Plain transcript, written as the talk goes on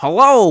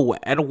Hello,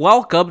 and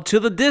welcome to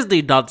the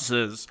Disney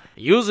Dunces.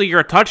 Using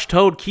your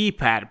touch-tone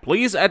keypad,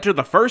 please enter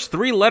the first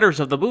three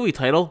letters of the movie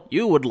title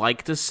you would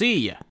like to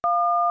see.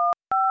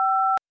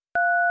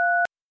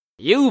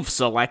 You've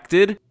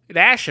selected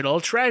National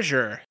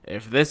Treasure.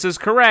 If this is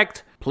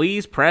correct,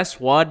 please press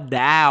 1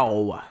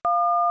 now.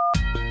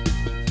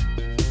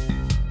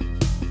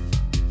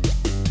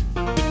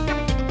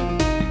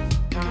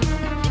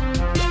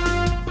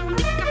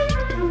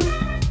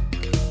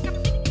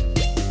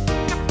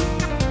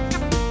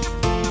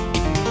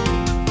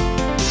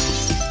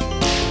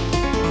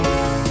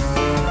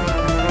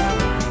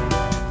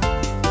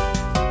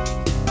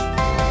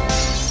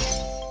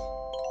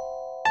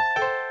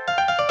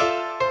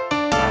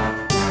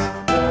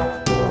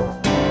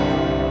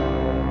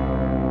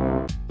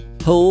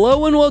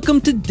 Hello and welcome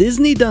to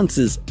Disney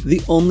Dunces,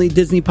 the only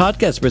Disney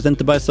podcast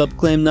presented by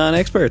self-claimed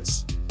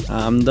non-experts.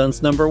 I'm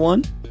Dunce number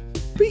 1,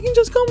 but you can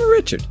just call me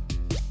Richard.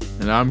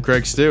 And I'm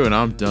Craig Stew, and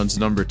I'm Dunce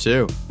number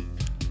 2.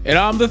 And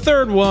I'm the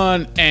third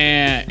one,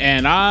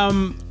 and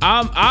I'm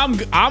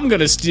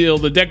gonna steal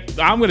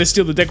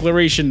the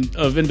Declaration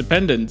of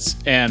Independence.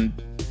 And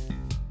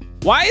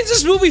why has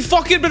this movie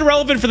fucking been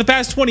relevant for the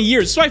past 20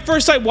 years? This is my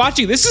first time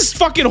watching. This is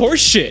fucking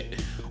horseshit.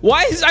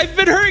 I've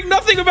been hearing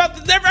nothing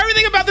about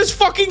everything about this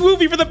fucking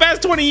movie for the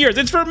past 20 years.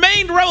 It's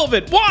remained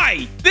relevant.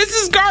 Why? This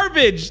is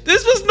garbage.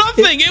 This was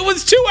nothing. It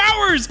was 2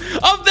 hours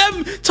of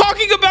them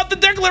talking about the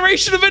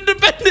Declaration of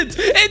Independence.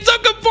 It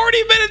took them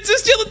 40 minutes to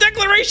steal the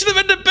Declaration of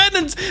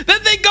Independence.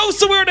 Then they go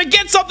somewhere to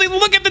get something to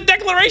look at the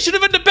Declaration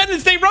of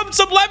Independence. They rub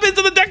some lemons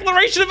in the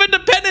Declaration of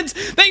Independence.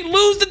 They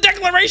lose the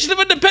Declaration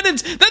of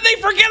Independence. Then they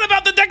forget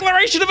about the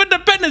Declaration of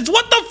Independence.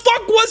 What the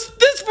fuck was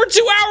this for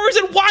 2 hours,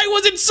 and why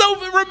was it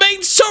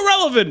remained so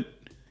relevant?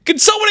 Can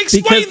someone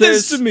explain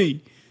this to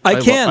me?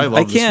 I can.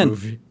 This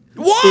movie.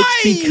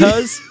 Why?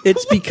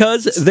 It's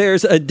because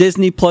there's a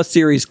Disney Plus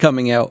series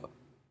coming out.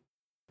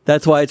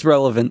 That's why it's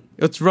relevant.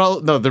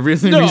 The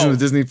reason the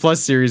Disney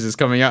Plus series is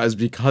coming out is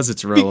because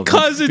it's relevant.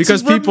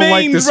 Because people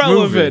like this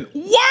relevant.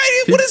 movie.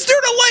 Why? What is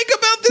there to like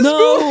about this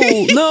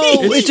movie? No,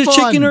 it's a fun.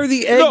 chicken or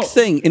the egg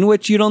thing in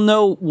which you don't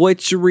know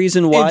which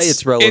reason why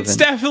it's relevant. It's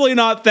definitely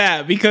not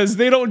that, because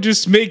they don't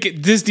just make a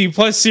Disney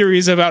Plus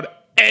series about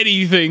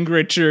anything,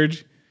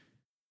 Richard.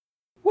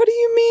 What do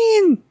you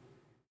mean?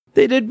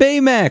 They did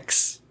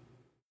Baymax.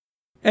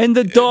 And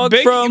the dog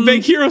from...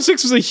 Big Hero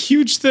 6 was a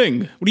huge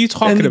thing. What are you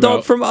talking about? And the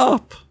dog from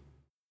Up.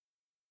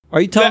 Are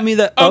you telling me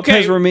that Up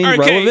has remained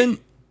relevant?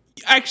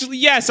 Actually,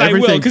 yes, I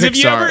will. Because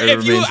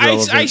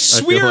I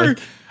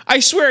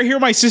swear, I hear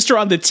my sister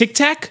on the Tic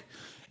Tac,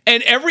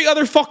 and every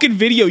other fucking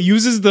video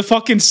uses the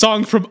fucking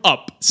song from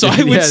Up. So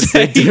I would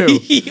say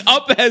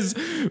Up has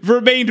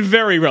remained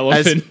very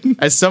relevant.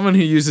 As someone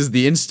who uses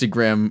the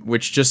Instagram,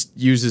 which just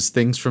uses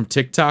things from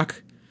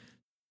TikTok,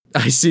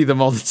 I see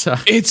them all the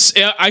time.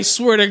 I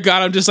swear to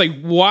God, I'm just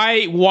like,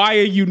 why are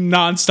you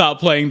nonstop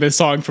playing this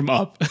song from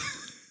Up?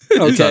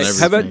 Okay,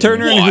 how about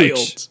Turner and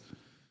Hooch?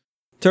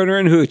 Turner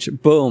and Hooch,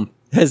 boom.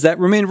 Has that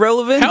remained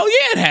relevant? Hell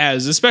yeah, it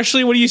has.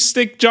 Especially when you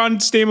stick John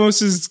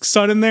Stamos'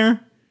 son in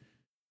there.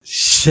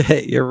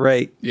 Shit, you're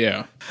right.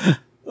 Yeah.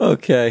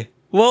 Okay.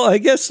 Well, I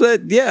guess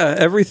that,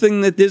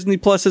 everything that Disney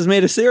Plus has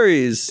made a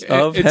series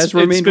of has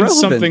remained relevant.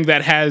 It's been something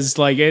that has,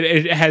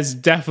 it has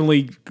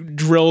definitely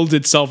drilled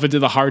itself into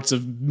the hearts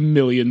of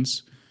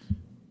millions.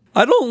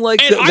 I don't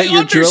like that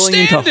you're drilling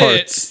into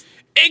hearts.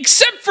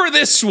 Except for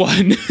this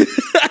one.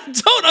 I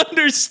don't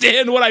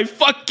understand what I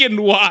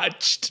fucking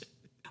watched.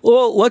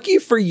 Well, lucky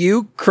for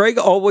you, Craig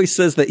always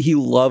says that he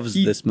loves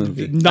this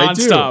movie.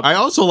 Nonstop. I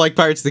also like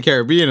Pirates of the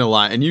Caribbean a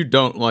lot, and you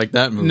don't like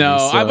that movie. No,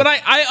 but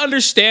I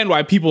understand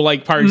why people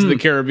like Pirates of the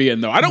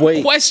Caribbean, though. I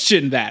don't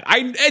question that.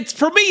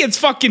 For me, it's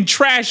fucking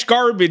trash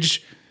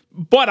garbage,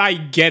 but I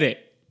get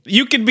it.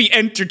 You can be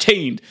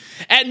entertained.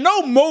 At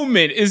no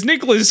moment is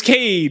Nicolas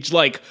Cage,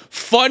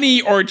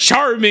 funny or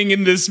charming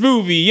in this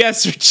movie.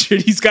 Yes,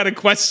 Richard, he's got a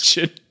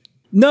question.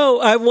 No,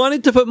 I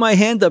wanted to put my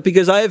hand up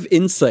because I have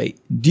insight.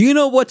 Do you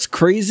know what's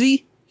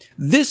crazy?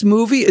 This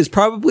movie is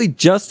probably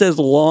just as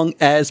long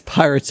as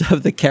Pirates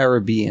of the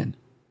Caribbean.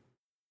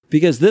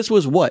 Because this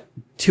was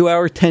 2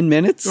 hours, 10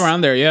 minutes?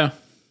 Around there, yeah.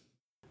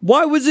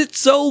 Why was it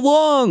so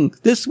long?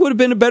 This would have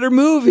been a better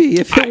movie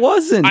if it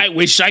wasn't. I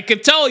wish I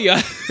could tell you.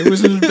 It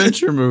was an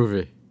adventure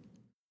movie.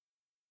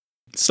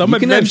 You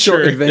can have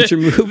short adventure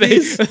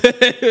movies.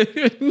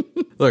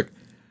 Look.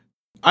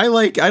 I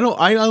like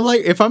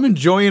if I'm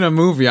enjoying a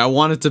movie, I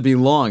want it to be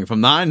long. If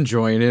I'm not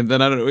enjoying it,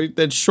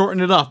 then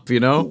shorten it up,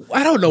 you know?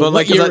 I don't know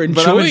what you're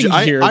enjoying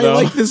here, I though.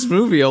 like this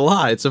movie a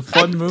lot. It's a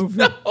fun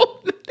movie.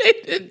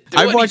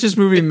 I've watched this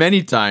movie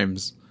many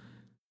times.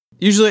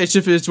 Usually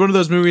it's one of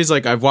those movies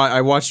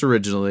I watched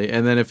originally,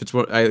 and then if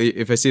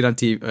I see it on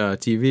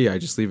TV, I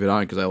just leave it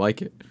on because I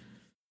like it.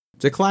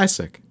 It's a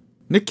classic.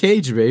 Nick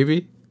Cage,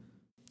 baby.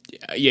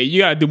 Yeah, you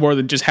gotta do more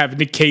than just have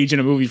Nick Cage in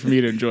a movie for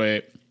me to enjoy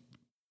it.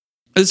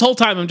 This whole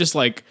time, I'm just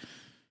like,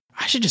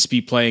 I should just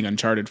be playing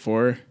Uncharted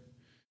 4.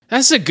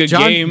 That's a good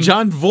game.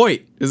 Jon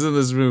Voight is in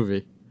this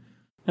movie.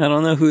 I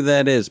don't know who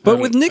that is. But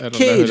with Nick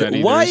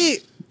Cage, why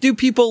do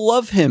people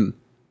love him?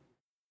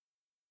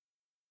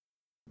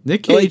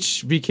 Nick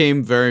Cage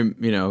became very,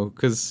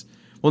 because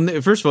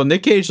first of all,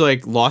 Nick Cage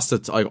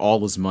lost all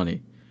his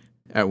money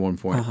at one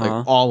point,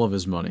 all of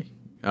his money.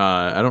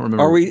 I don't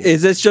remember.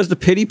 Is this just a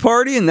pity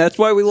party and that's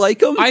why we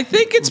like him? I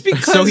think it's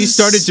because so he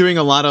started doing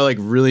a lot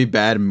of really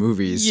bad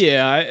movies.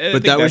 Yeah,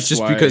 but that was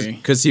just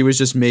because he was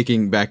just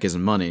making back his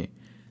money.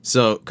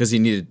 So because he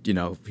needed,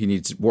 he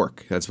needs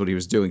work. That's what he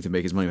was doing to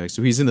make his money back.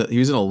 So he was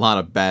in a lot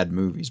of bad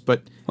movies,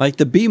 but like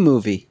the B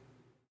movie,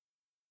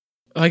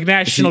 like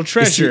National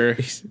Treasure.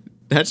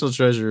 National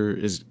Treasure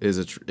is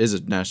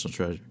a national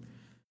treasure.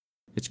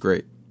 It's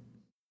great.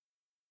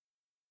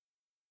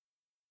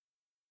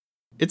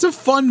 It's a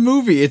fun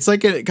movie. It's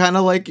like kind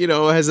of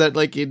has that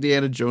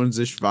Indiana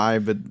Jones-ish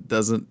vibe, but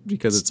doesn't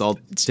because it's all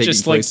taking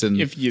just place like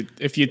in.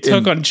 If you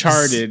took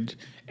Uncharted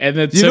and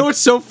then you know what's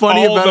so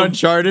funny about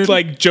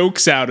Uncharted?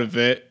 Jokes out of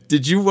it.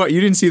 Did you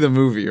didn't see the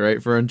movie,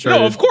 right? For Uncharted?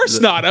 No, of course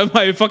not. Am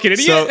I a fucking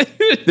idiot?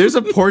 So there's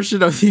a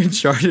portion of the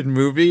Uncharted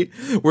movie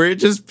where it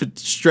just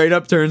straight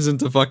up turns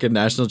into fucking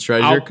National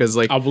Treasure because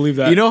I'll believe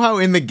that. You know how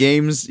in the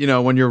games,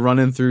 when you're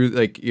running through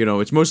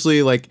it's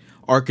mostly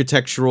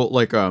architectural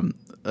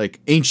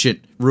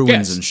ancient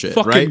ruins and shit,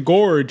 fucking right?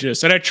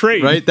 Gorgeous. And a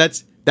train. Right?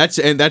 That's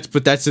in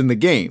the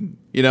game,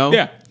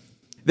 Yeah.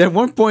 At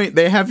one point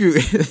they have you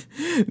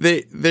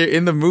they're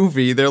in the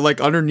movie, they're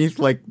underneath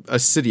a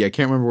city. I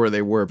can't remember where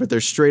they were, but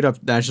they're straight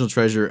up National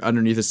Treasure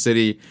underneath a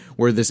city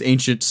where this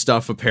ancient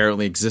stuff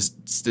apparently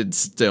existed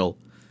still.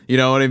 You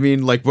know what I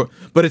mean?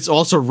 But it's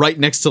also right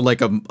next to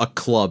a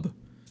club.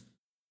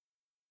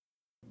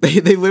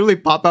 They literally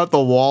pop out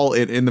the wall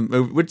in the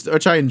movie,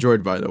 which I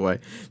enjoyed, by the way.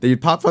 They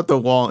pop out the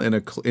wall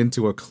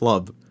into a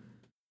club,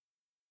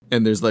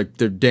 and there's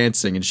they're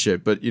dancing and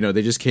shit. But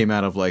they just came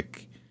out of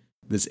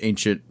this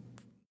ancient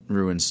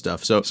ruin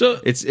stuff. So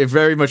it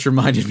very much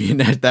reminded me, and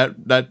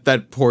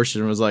that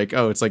portion was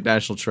it's like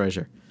National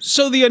Treasure.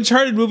 So the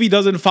Uncharted movie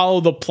doesn't follow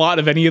the plot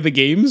of any of the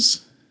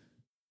games?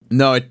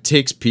 No, it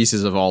takes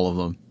pieces of all of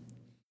them.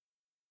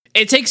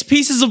 It takes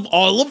pieces of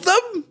all of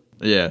them?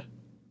 Yeah.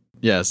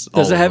 Yes.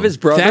 Does it have his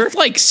brother?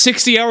 That's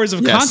 60 hours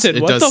of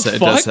content. What the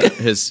fuck? It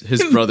does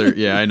his brother.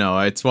 Yeah, I know.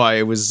 It's why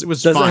it was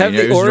Does fine. Does it have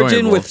the origin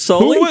enjoyable. with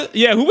Sully?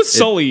 Who was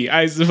Sully?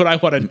 Is what I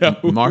want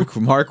to know. Mark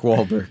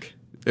Wahlberg.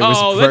 It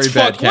was very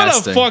bad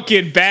casting. What a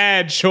fucking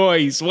bad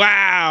choice.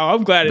 Wow.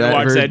 I'm glad I didn't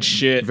watch that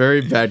shit.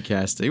 Very bad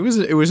casting.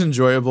 It was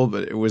enjoyable,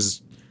 but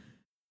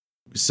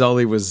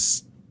Sully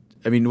was,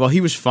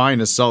 he was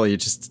fine as Sully. It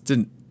just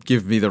didn't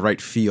give me the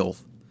right feel.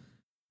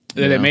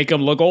 Did it make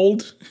him look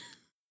old?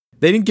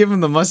 They didn't give him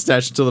the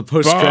mustache until the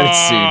post-credits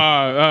scene.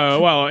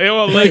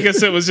 I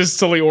guess it was just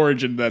Sully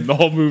origin then. The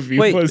whole movie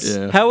was.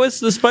 Yeah. How was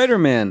the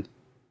Spider-Man?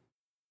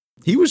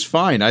 He was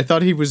fine. I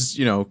thought he was,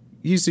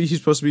 he's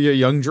supposed to be a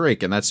young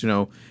Drake, and that's,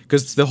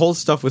 because the whole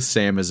stuff with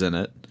Sam is in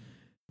it.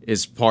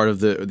 Is part of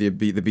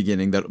the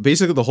beginning. That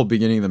basically the whole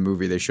beginning of the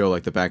movie they show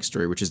the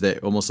backstory, which is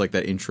almost like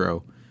that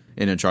intro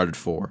in Uncharted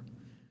 4.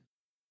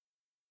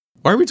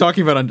 Why are we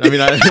talking about? I didn't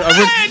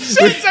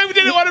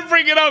want to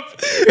bring it up,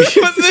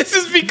 but this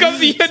has become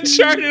the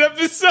Uncharted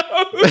episode.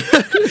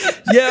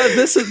 Yeah,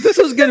 this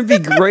was going to be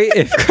great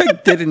if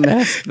Craig didn't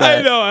ask that.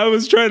 I know. I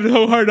was trying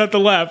so hard not to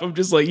laugh. I'm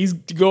just he's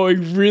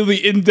going really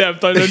in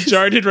depth on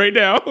Uncharted right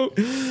now.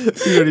 You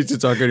don't need to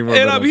talk anymore.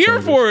 And I'm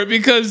here for it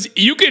because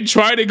you can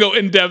try to go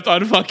in depth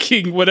on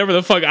fucking whatever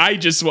the fuck I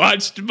just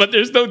watched, but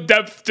there's no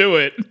depth to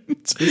it.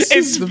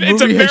 It's a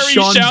very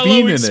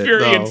shallow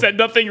experience that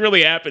nothing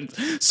really happens.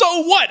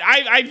 So what?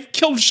 I've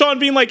killed Sean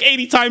Bean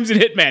 80 times in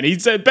Hitman.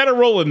 He's a better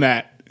role in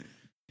that.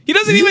 He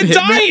doesn't even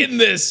die in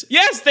this.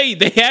 Yes, they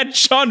had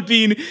Sean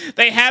Bean.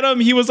 They had him.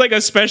 He was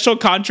a special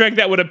contract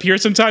that would appear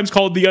sometimes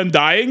called The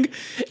Undying.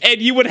 And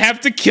you would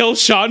have to kill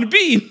Sean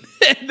Bean.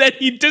 And then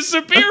he'd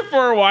disappear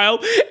for a while.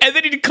 And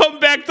then he'd come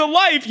back to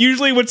life,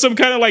 usually with some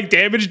kind of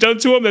damage done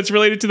to him that's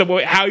related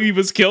to how he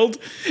was killed.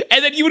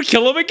 And then you would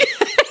kill him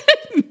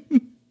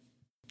again.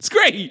 It's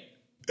great.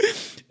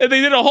 And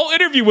they did a whole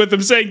interview with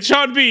him saying,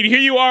 Sean Bean, here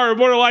you are,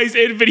 immortalized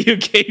in video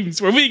games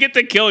where we get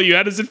to kill you.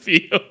 How does it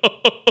feel?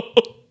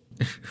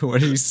 What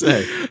did he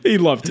say? He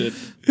loved it.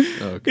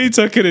 Okay. He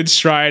took it in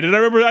stride. And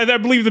I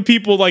believe the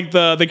people,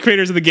 the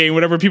creators of the game,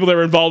 whatever people that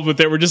were involved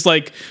with it, were just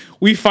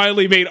we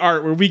finally made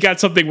art where we got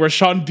something where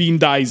Sean Bean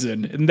dies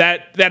in. And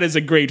that is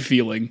a great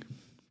feeling.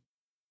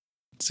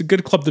 It's a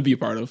good club to be a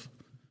part of.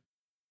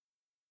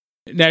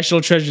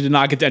 National Treasure did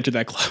not get to enter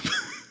that club.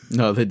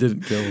 No, they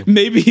didn't kill him.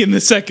 Maybe in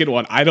the second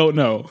one. I don't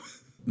know.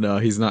 No,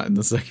 he's not in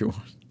the second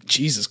one.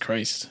 Jesus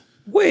Christ.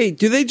 Wait,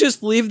 do they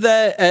just leave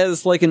that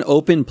as an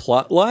open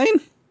plot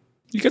line?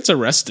 He gets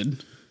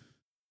arrested.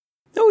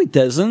 No, he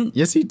doesn't.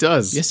 Yes, he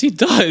does. Yes, he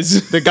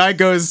does. The guy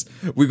goes,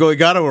 we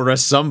got to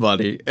arrest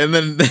somebody. And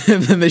then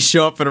they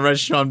show up and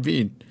arrest Sean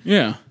Bean.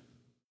 Yeah.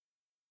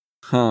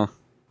 Huh.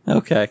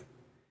 Okay.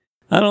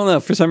 I don't know.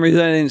 For some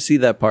reason, I didn't see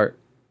that part.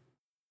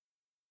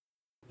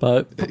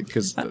 But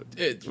because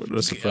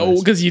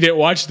you didn't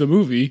watch the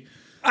movie.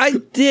 I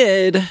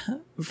did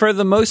for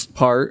the most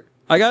part.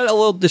 I got a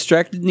little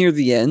distracted near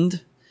the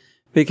end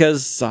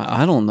Because,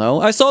 I don't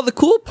know. I saw the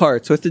cool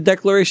parts with the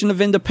Declaration of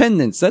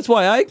Independence. That's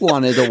why I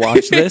wanted to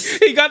watch this.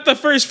 He got the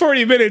first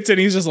 40 minutes and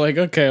he's just like,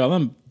 okay, well,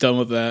 I'm done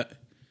with that.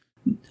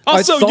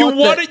 Also,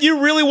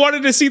 you really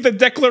wanted to see the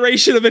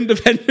Declaration of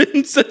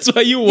Independence? That's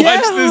why you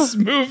watched this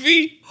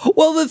movie?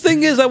 Well, the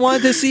thing is, I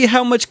wanted to see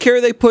how much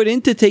care they put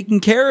into taking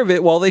care of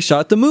it while they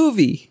shot the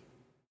movie.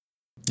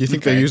 Do you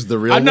think they used the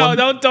real one? No,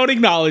 don't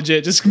acknowledge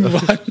it. Just move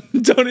on.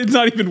 It's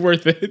not even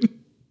worth it.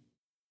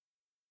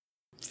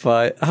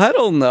 But I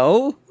don't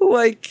know.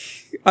 Like,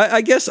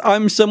 I guess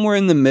I'm somewhere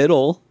in the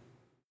middle,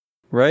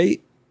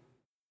 right?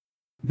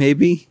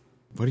 Maybe.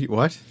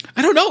 What?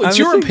 I don't know. It's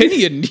your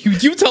opinion.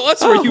 You tell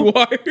us where you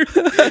are.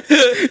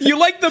 You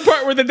like the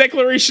part where the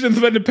Declaration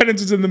of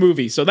Independence is in the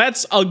movie, so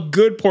that's a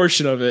good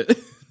portion of it.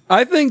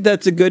 I think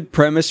that's a good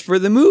premise for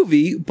the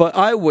movie, but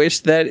I wish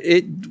that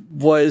it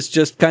was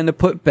just kind of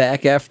put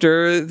back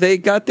after they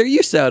got their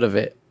use out of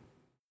it.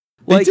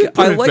 Like, they did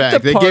put it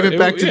back. They gave it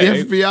back to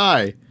the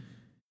FBI.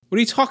 What are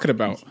you talking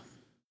about?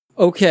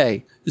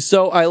 Okay,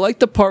 so I like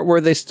the part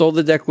where they stole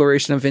the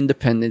Declaration of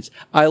Independence.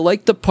 I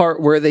like the part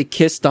where they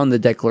kissed on the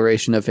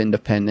Declaration of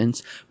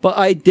Independence. But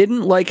I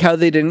didn't like how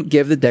they didn't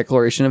give the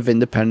Declaration of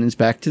Independence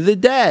back to the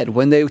dad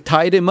when they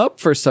tied him up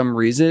for some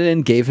reason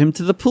and gave him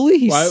to the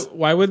police.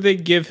 Why would they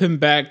give him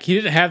back? He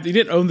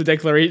didn't own the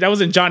Declaration. That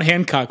wasn't John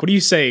Hancock. What are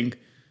you saying?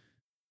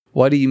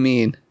 What do you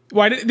mean?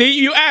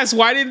 You asked,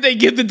 why didn't they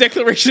give the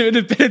Declaration of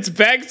Independence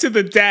back to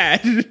the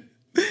dad?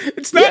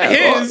 It's not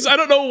his. I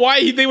don't know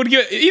why they would give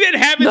it. He didn't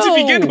have it to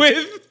begin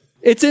with.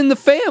 It's in the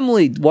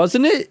family,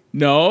 wasn't it?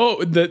 No,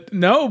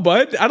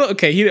 bud.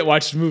 Okay, he didn't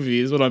watch the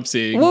movie, is what I'm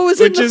seeing. What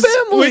was in the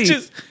family? Which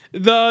is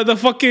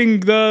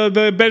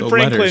the Ben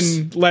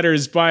Franklin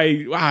letters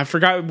by I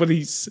forgot what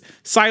he's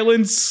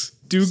Silence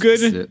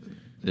Dogood.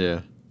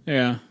 Yeah.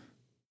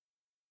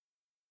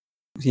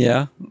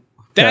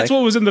 That's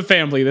what was in the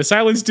family. The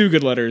Silence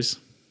Dogood letters.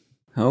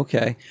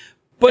 Okay.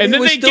 But and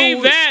then they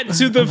gave that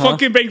to the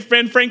fucking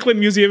Ben Franklin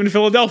Museum in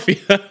Philadelphia.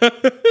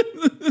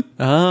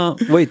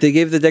 Wait, they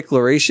gave the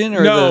Declaration?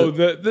 Or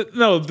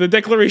the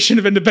Declaration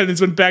of Independence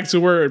went back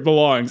to where it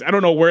belongs. I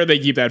don't know where they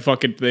keep that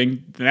fucking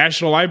thing. The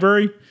National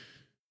Library?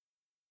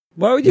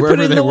 Why would you put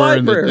it in the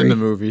library? In the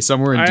movie,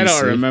 somewhere in DC. I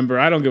don't remember.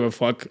 I don't give a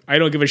fuck. I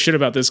don't give a shit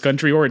about this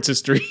country or its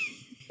history.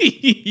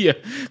 Yeah.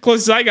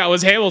 Closest I got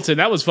was Hamilton.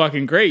 That was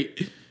fucking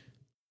great.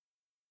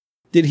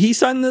 Did he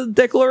sign the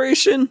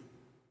Declaration?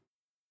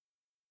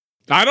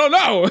 I don't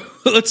know.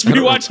 Let's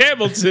rewatch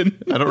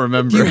Hamilton. I don't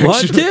remember. Do you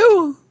want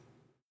to?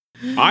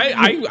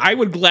 I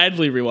would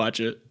gladly rewatch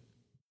it.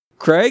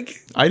 Craig?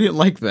 I didn't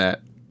like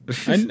that.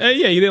 Yeah,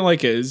 you didn't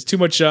like it. It's too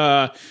much,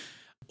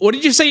 what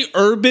did you say?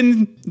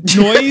 Urban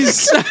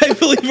noise? I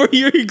believe were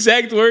your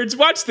exact words.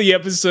 Watch the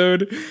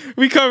episode.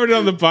 We covered it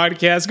on the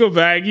podcast. Go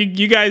back.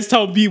 You guys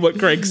tell me what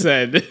Craig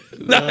said.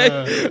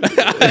 I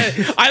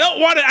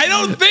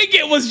don't think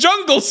it was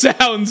jungle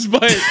sounds,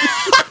 but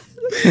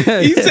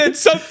he said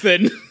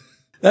something.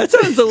 That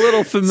sounds a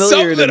little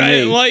familiar to me. Something I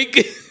didn't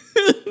like.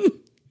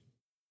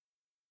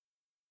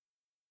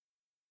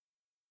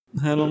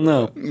 I don't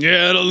know.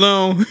 Yeah, I don't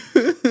know.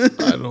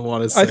 I don't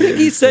want to say I think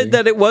anything. he said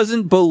that it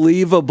wasn't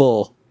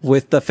believable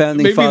with the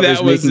founding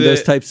fathers making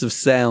those types of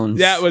sounds.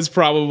 That was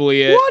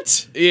probably it.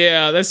 What?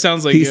 Yeah, that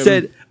sounds like he him.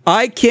 said,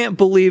 I can't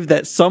believe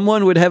that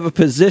someone would have a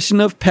position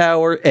of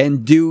power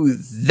and do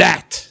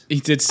that. He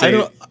did say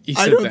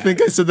I don't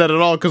think I said that at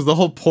all, because the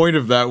whole point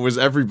of that was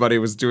everybody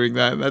was doing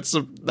that.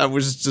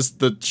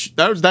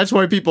 That's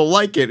why people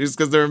like it, is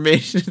because they're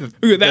amazing.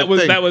 That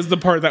was the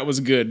part that was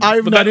good.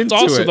 But that's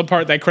also the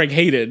part that Craig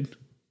hated.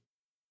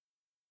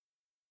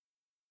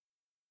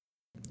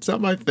 It's not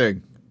my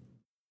thing.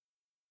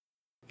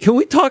 Can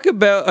we talk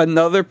about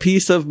another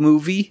piece of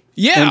movie?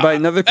 Yeah. And by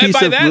another piece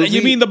by of that, movie,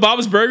 you mean the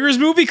Bob's Burgers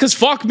movie? Because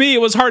fuck me, it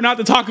was hard not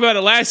to talk about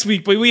it last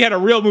week, but we had a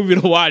real movie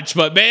to watch.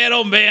 But man,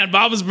 oh man,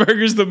 Bob's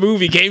Burgers the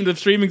movie came to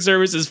streaming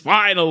services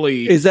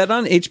finally. Is that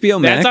on HBO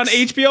Max? That's on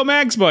HBO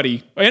Max,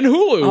 buddy. And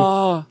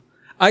Hulu.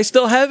 I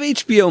still have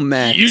HBO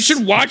Max. You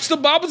should watch the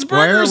Bob's Burgers.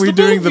 Why aren't we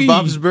doing movie. the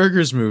Bob's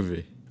Burgers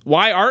movie?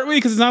 Why aren't we?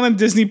 Because it's not on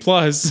Disney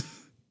Plus.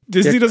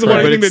 Disney doesn't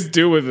want anything to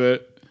do with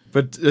it.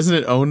 But isn't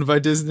it owned by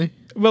Disney?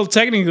 Well,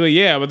 technically,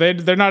 yeah, but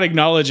they're not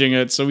acknowledging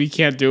it, so we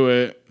can't do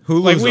it.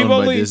 Hulu's owned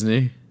by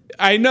Disney.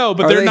 I know,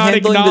 but Are they're they not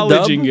handling the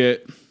acknowledging dub?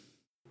 it.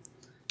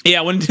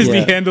 Yeah, when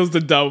Disney handles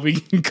the dub, we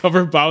can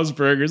cover Bob's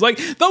Burgers. Like,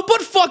 they'll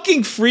put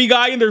fucking Free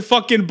Guy in their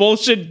fucking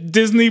bullshit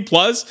Disney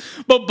Plus,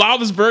 but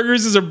Bob's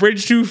Burgers is a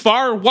bridge too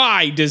far?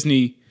 Why,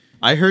 Disney?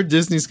 I heard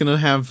Disney's gonna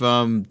have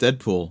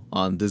Deadpool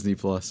on Disney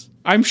Plus.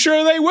 I'm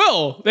sure they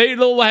will.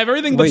 They'll have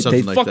everything but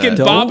Wait, fucking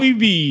that. Bobby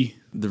B.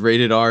 The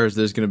rated R,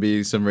 there's gonna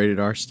be some rated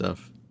R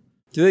stuff.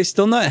 Do they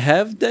still not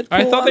have Deadpool?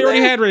 I thought they on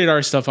already there? had rated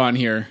R stuff on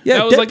here. Yeah,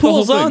 that was like the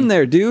whole Deadpool's thing. on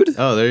there, dude.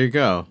 Oh, there you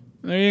go.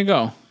 There you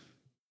go.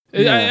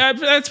 Yeah.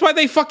 That's why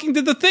they fucking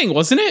did the thing,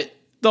 wasn't it?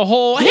 The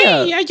whole,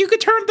 hey, you could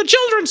turn the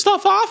children's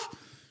stuff off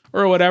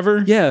or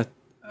whatever. Yeah.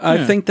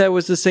 I think that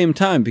was the same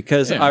time,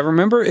 because I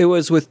remember it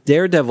was with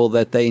Daredevil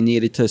that they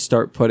needed to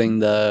start putting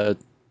the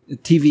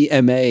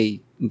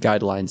TVMA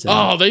guidelines in.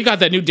 Oh, they got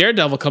that new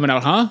Daredevil coming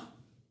out, huh?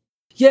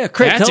 Yeah,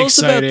 Craig, That's tell us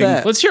exciting. about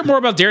that. Let's hear more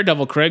about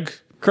Daredevil, Craig.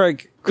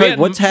 Craig, Yeah,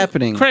 what's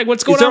happening? Craig,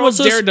 what's going Is there on with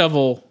also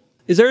Daredevil?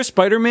 Is there a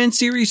Spider-Man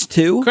series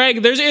too?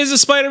 Craig, there is a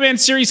Spider-Man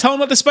series. Tell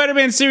them about the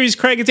Spider-Man series,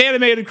 Craig. It's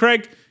animated,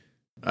 Craig.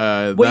 Wait,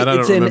 that I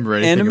don't remember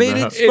anything animated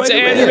about. It's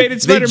Spider-Man?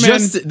 animated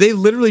Spider-Man. They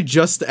literally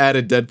just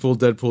added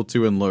Deadpool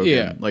 2, and Logan.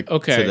 Yeah,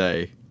 okay.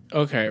 Today.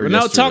 Okay, Or well,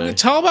 now yesterday.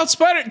 tell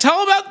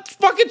about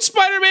fucking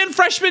Spider-Man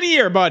freshman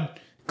year, bud.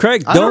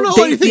 Craig, I don't don't know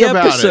date anything the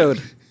about it.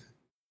 episode.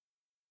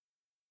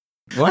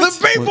 What?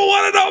 The people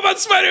want to know about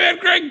Spider-Man,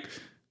 Craig.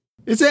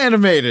 It's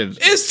animated.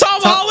 Is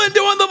Tom Holland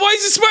doing the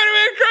voice of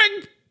Spider-Man,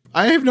 Craig?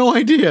 I have no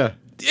idea.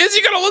 Is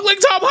he gonna look like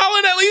Tom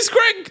Holland at least,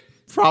 Craig?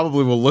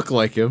 Probably will look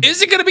like him.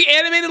 Is it gonna be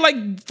animated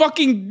like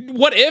fucking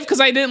What If?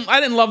 Because I didn't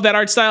love that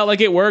art style.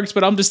 Like it works,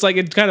 but I'm just like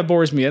it kind of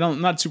bores me.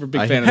 I'm not super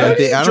big fan of that.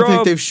 do you I don't draw-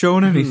 think they've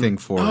shown anything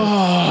for it.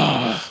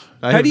 How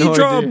have do you no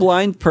draw idea. a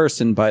blind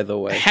person, by the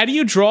way? How do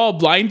you draw a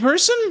blind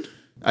person?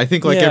 I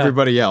think like Yeah.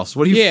 everybody else.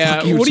 What are you Yeah,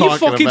 fucking what are you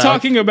talking fucking about?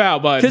 talking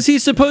about, bud? Because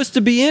he's supposed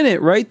to be in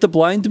it, right? The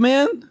blind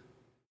man?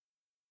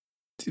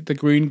 The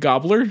Green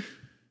Gobbler.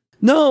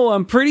 No,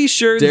 I'm pretty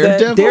sure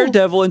Daredevil? that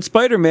Daredevil and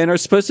Spider-Man are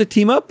supposed to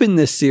team up in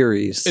this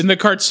series. In the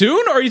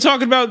cartoon, or are you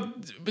talking about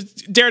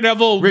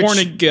Daredevil Rich, Born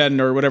Again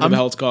or whatever the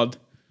hell it's called?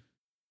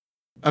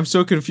 I'm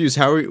so confused.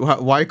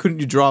 Why couldn't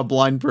you draw a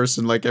blind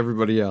person like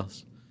everybody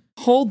else?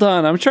 Hold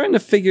on, I'm trying to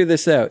figure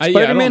this out. Yeah, I don't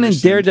Spider-Man and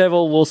understand.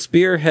 Daredevil will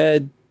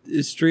spearhead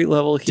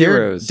street-level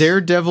heroes.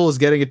 Daredevil is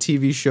getting a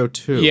TV show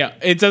too. Yeah,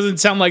 it doesn't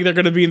sound like they're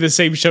going to be in the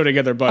same show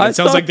together, but I it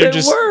sounds thought like they're they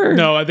just. were.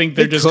 No, I think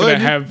they're just going to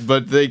have.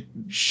 but they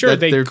Sure,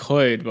 they they're-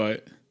 could,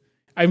 but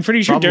I'm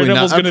pretty sure Probably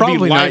Daredevil's not- going to be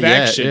probably not live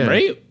yet, action, yeah.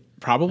 right? I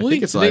Probably.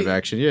 think it's live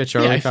action. Yeah,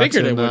 Charlie I Cox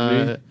figured it and,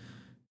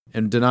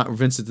 would be. and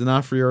Vincent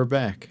D'Onofrio are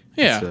back.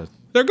 Yeah, That's it.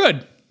 they're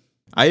good.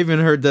 I even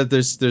heard that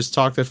there's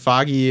talk that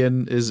Foggy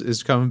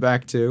is coming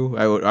back too.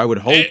 I would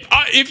hope.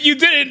 If you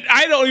didn't,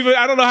 I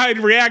don't know how I'd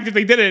react if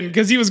they didn't,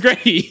 because he was great.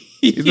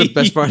 He's the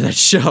best part of that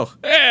show.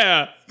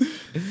 Yeah.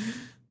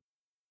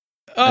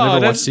 I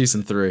never watched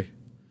season 3.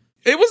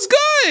 It was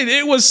good.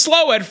 It was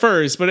slow at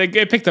first, but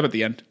it picked up at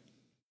the end.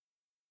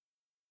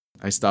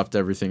 I stopped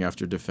everything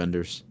after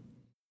Defenders.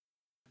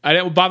 I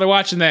didn't bother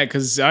watching that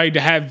because I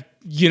have,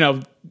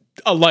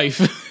 a life.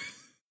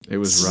 It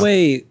was rough.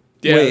 Wait,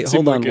 Yeah, it wait,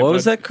 seemed hold on. like it, What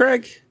was but- that,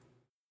 Craig?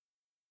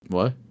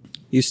 What?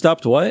 You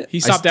stopped what? He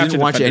stopped I after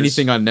didn't watch Defenders.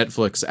 anything on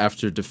Netflix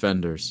after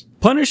Defenders.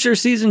 Punisher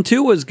Season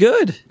 2 was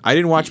good. I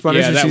didn't watch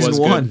Punisher that was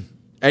season good. 1.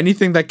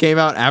 Anything that came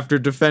out after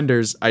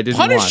Defenders, I didn't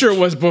Punisher watch.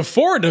 was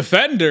before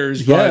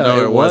Defenders. Yeah, but No,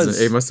 it it was.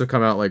 wasn't. It must have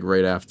come out like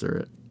right after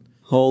it.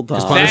 Hold on.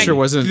 Punisher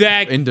wasn't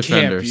in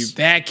Defenders.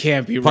 That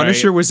can't be right.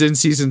 Punisher was in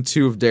season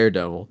 2 of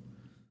Daredevil.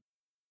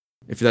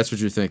 If that's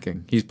what you're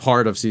thinking. He's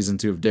part of season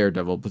 2 of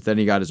Daredevil, but then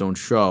he got his own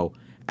show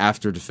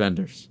after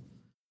Defenders.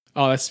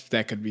 Oh,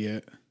 that could be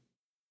it.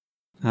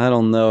 I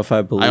don't know if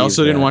I believe I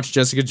also didn't that. watch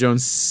Jessica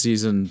Jones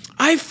season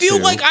I feel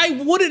 2. like I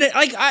wouldn't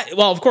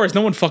well, of course,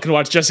 no one fucking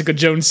watched Jessica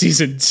Jones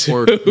season 2.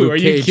 or Luke Are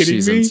you Cage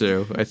kidding season me?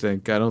 2, I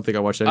think. I don't think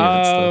I watched any of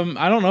that stuff.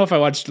 I don't know if I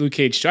watched Luke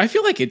Cage 2. I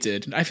feel like it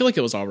did. I feel like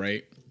it was all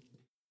right.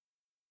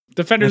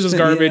 Defenders was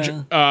That's it,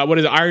 garbage. yeah. What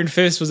is it? Iron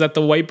Fist? Was that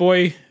the white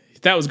boy?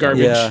 That was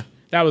garbage. Yeah.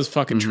 That was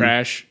fucking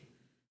trash.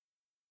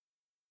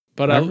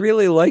 But I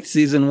really liked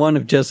Season 1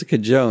 of Jessica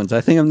Jones. I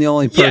think I'm the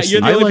only Yeah, person.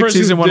 you're the I only liked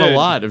person season who 1 a did.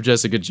 lot of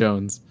Jessica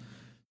Jones.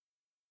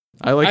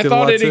 I liked I it a thought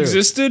lot it too.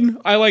 existed.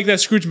 I like that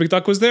Scrooge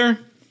McDuck was there.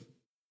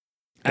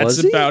 That's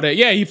Was he? about it.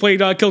 Yeah, he played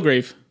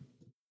Kilgrave.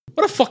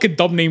 What a fucking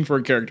dumb name for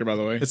a character, by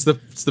the way. It's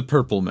the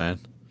purple man.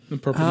 The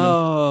purple man.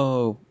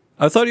 Oh.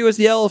 I thought he was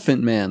the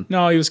Elephant Man.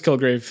 No, he was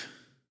Kilgrave.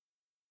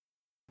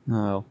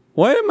 Oh.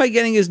 Why am I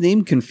getting his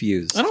name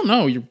confused? I don't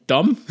know. You're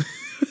dumb.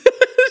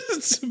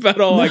 That's about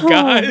all I No.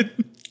 got.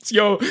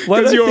 Yo,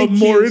 Why do because I you're a think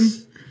moron.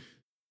 he's-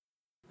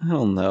 I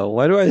don't know.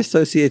 Why do I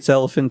associate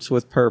elephants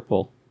with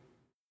purple?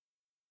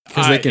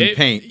 Because they can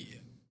paint.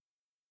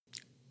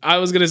 I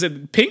was gonna say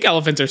pink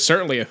elephants are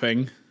certainly a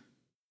thing.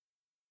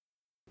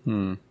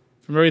 Hmm.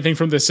 From everything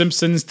from The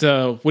Simpsons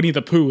to Winnie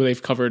the Pooh,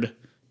 they've covered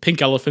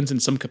pink elephants in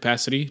some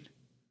capacity.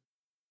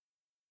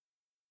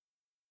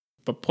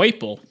 But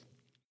purple,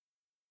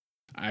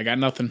 I got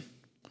nothing.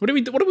 What is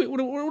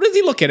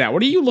he looking at?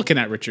 What are you looking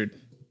at, Richard?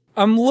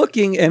 I'm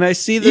looking and I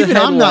see the Even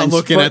I'm not headlines,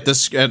 looking but- at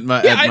this at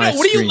my Yeah, at I my know.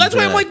 What are you? screen That's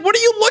why I'm today. like, what are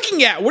you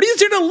looking at? What is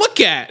there to look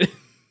at?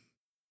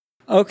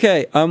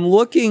 Okay, I'm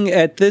looking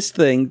at this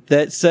thing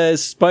that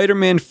says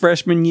Spider-Man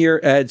freshman year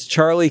adds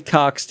Charlie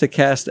Cox to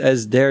cast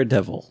as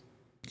Daredevil.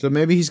 So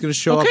maybe he's going to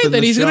show up Okay, in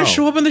then the he's show. gonna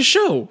show up in the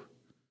show.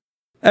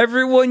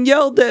 Everyone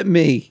yelled at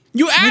me.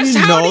 You asked,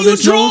 didn't how know, do you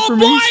there's no draw a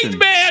information. blind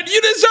man?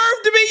 You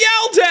deserve to be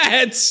yelled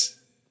at.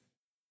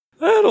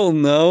 I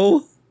don't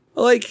know.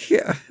 Like,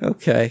 yeah,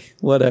 okay,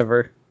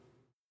 whatever.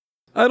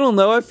 I don't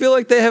know. I feel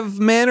like they have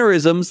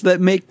mannerisms that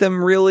make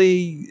them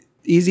really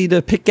easy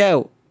to pick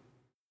out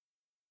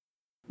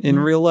in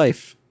real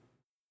life.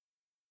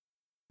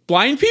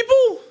 Blind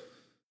people?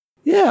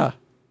 Yeah.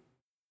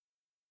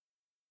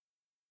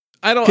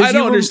 I 'Cause you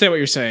don't were- understand what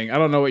you're saying. I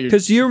don't know what you're.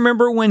 Because you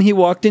remember when he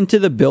walked into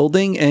the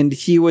building and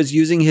he was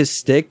using his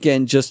stick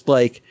and just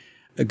like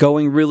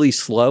going really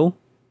slow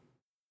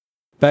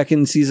back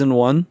in season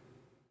 1.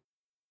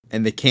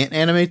 And they can't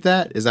animate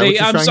that? Is that what you're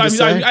trying to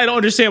say? I don't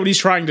understand what he's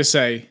trying to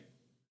say.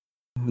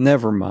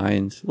 Never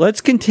mind. Let's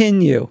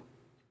continue.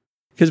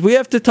 Because we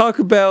have to talk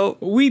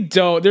about... We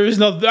don't. There's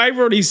no... I've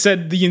already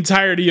said the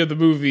entirety of the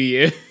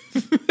movie.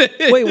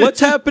 Wait, what's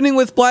happening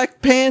with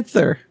Black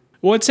Panther?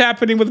 What's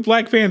happening with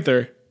Black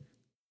Panther?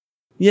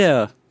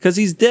 Yeah, because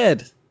he's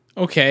dead.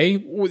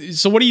 Okay,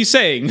 so what are you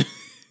saying?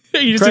 Are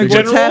you just Craig, in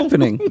general? what's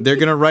happening? They're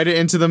going to write it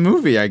into the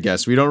movie, I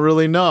guess. We don't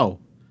really know.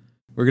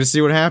 We're going to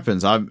see what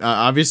happens.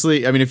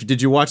 Obviously, I mean,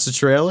 did you watch the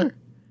trailer?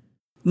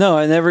 No,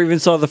 I never even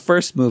saw the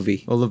first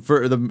movie. Well,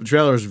 the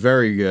trailer was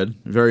very good.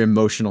 Very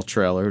emotional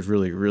trailer. It was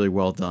really, really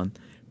well done.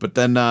 But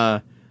then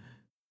I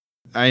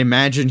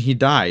imagine he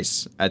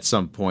dies at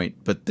some point,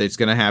 but it's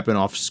going to happen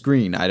off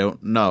screen. I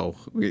don't know.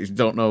 We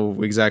don't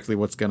know exactly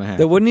what's going to happen.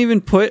 They wouldn't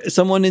even put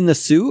someone in the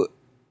suit?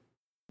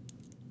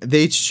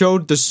 They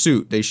showed the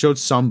suit. They showed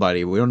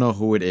somebody. We don't know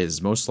who it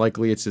is. Most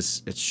likely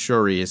it's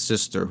Shuri, his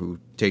sister, who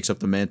takes up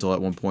the mantle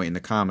at one point in the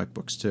comic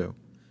books too.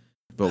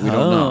 But we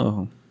don't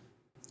know.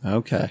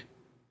 Okay.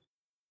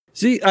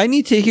 See, I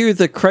need to hear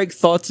the Craig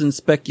thoughts and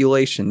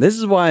speculation. This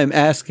is why I'm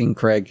asking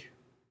Craig.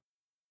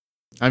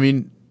 I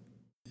mean,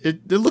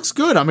 it looks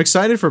good. I'm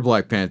excited for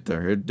Black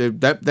Panther.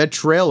 That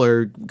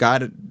trailer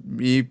got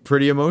me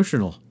pretty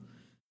emotional.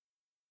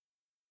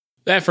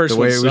 That first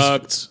one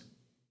sucked.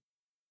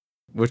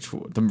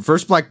 The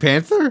first Black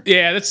Panther?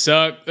 Yeah, that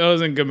sucked. That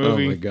wasn't a good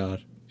movie. Oh my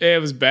god.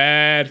 It was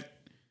bad.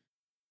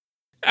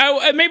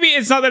 Maybe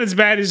it's not that it's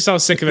bad, it's just I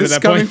was sick of it at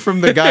that point. This coming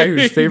from the guy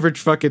whose favorite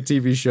fucking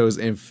TV show is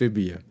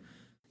Amphibia.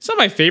 It's not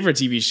my favorite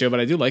TV show,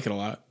 but I do like it a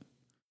lot.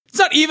 It's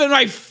not even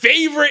my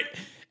favorite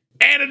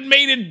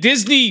animated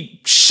Disney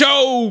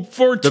show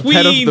for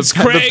tweens,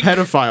 Craig. The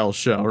pedophile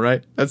show,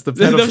 right? That's the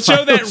pedophile the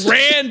show that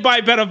ran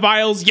by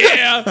pedophiles,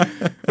 yeah.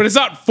 But it's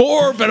not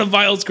for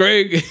pedophiles,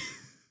 Craig.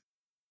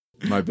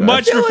 My bad.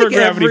 Much prefer like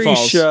Gravity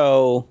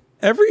Falls.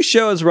 Every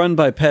show is run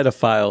by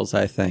pedophiles,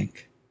 I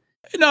think.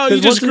 No,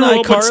 you just grew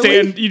up with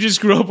Stan. You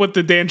just grew up with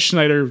the Dan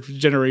Schneider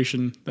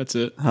generation. That's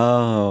it.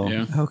 Oh,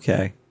 yeah.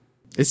 Okay.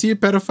 Is he a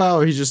pedophile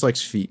or he just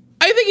likes feet?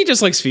 I think he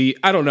just likes feet.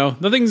 I don't know.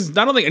 I don't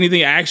think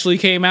anything actually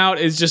came out.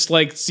 It's just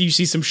like you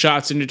see some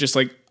shots and you're just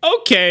like,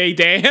 okay,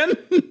 Dan.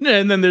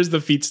 And then there's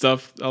the feet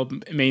stuff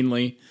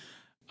mainly.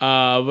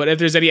 But if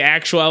there's any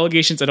actual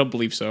allegations, I don't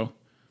believe so.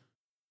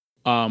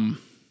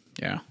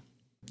 Yeah.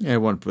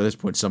 Yeah, at this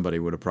point, somebody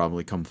would have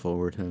probably come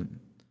forward.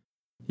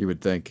 You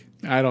would think.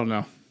 I don't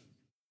know.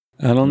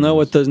 I don't know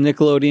what those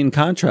Nickelodeon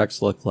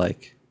contracts look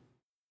like.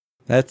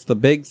 That's the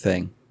big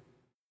thing.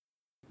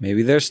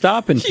 Maybe they're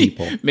stopping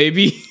people.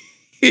 Maybe.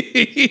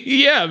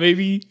 Yeah,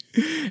 maybe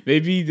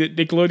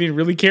Nickelodeon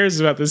really cares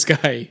about this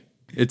guy.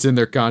 It's in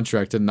their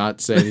contract to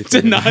not say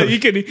anything.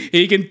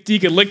 He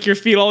can lick your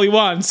feet all he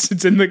wants.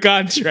 It's in the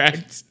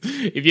contract.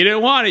 If you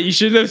didn't want it, you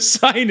should have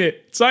signed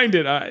it.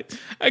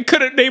 I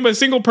couldn't name a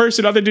single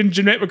person other than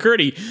Jeanette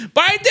McCurdy,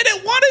 but I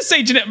didn't want to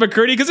say Jeanette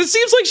McCurdy because it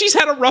seems like she's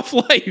had a rough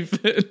life.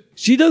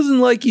 She doesn't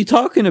like you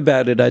talking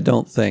about it, I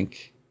don't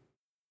think.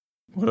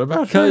 What about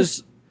her?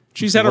 Because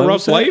she's had a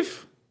rough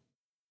life?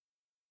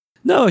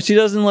 No, she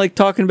doesn't like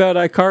talking about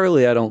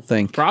iCarly, I don't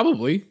think.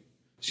 Probably.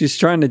 She's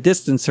trying to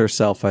distance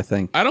herself, I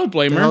think. I don't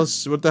blame her.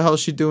 What the hell is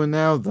she doing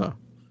now, though?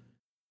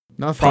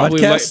 Nothing.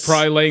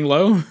 Probably laying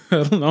low.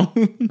 I don't know.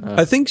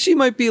 I think she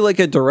might be like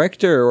a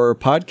director or a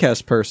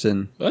podcast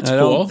person. That's I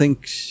cool. don't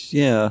think,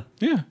 yeah.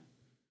 Yeah.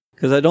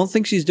 Because I don't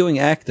think she's doing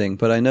acting,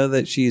 but I know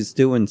that she's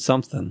doing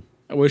something.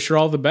 I wish her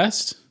all the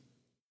best.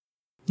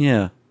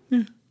 Yeah.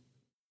 Yeah.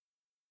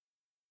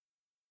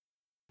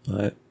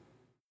 But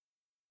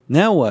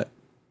now what?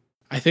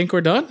 I think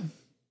we're done.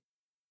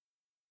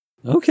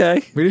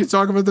 Okay. We didn't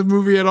talk about the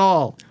movie at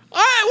all. What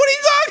are you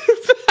talking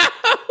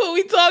about?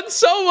 We talked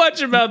so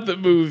much about the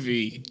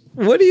movie.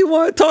 What do you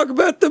want to talk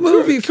about the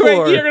movie for?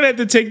 Craig, you're gonna have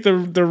to take the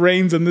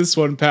reins on this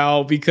one,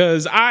 pal,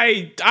 because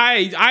I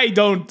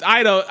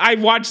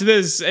watched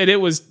this and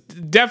it was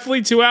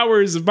definitely 2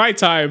 hours of my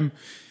time.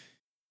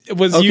 It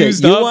was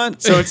used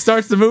up. So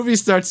the movie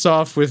starts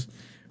off with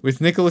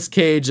Nicolas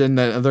Cage and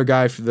the other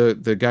guy,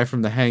 the guy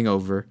from The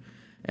Hangover,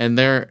 and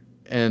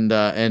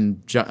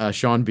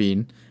Sean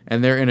Bean.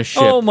 And they're in a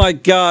ship. Oh my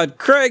God,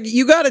 Craig!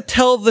 You got to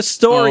tell the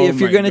story if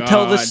you're going to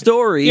tell the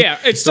story. Yeah,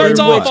 it starts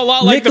off a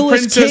lot like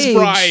Nicolas The Princess Cage,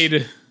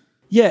 Bride.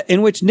 Yeah,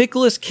 in which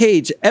Nicolas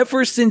Cage,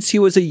 ever since he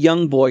was a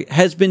young boy,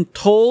 has been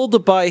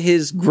told by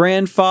his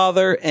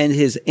grandfather and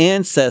his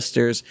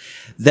ancestors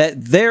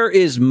that there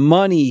is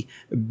money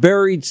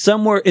buried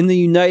somewhere in the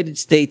United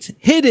States,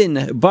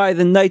 hidden by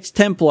the Knights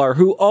Templar,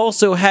 who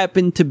also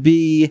happen to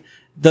be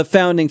the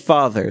founding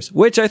fathers,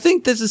 which I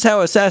think this is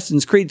how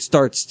Assassin's Creed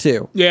starts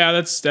too. Yeah,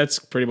 that's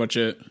pretty much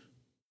it.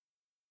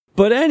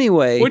 But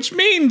anyway, which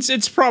means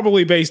it's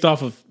probably based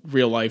off of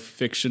real life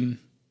fiction.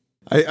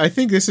 I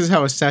think this is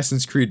how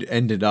Assassin's Creed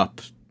ended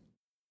up.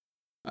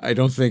 I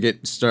don't think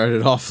it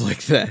started off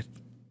like that.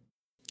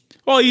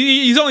 Well,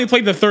 he's only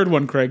played the third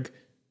one, Craig.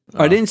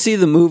 I didn't see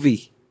the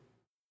movie.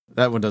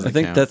 That one doesn't count.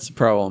 I think that's the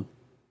problem.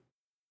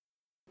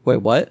 Wait,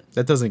 what?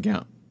 That doesn't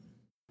count.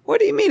 What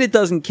do you mean it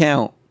doesn't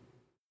count?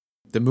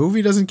 The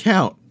movie doesn't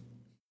count.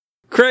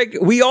 Craig,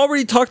 we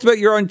already talked about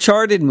your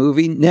Uncharted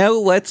movie. Now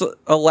let's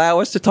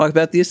allow us to talk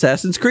about the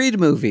Assassin's Creed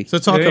movie. So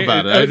talk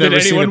about it. I've Did never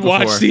seen it anyone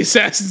before. watch the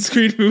Assassin's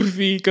Creed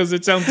movie? Because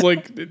it sounds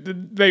like we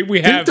have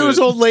Didn't those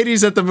it. old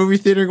ladies at the movie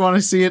theater want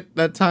to see it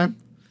that time?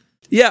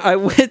 Yeah, I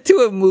went to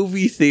a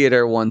movie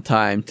theater one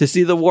time to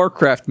see the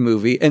Warcraft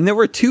movie, and there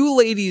were two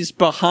ladies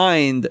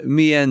behind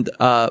me and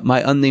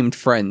my unnamed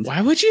friend.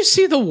 Why would you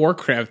see the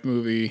Warcraft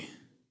movie?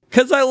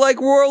 Because I like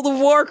World of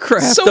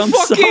Warcraft. So I'm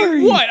fucking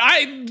sorry. what?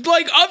 I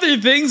like other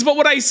things, but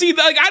when I see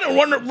I don't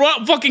want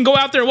to fucking go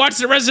out there and watch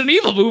the Resident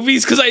Evil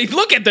movies because I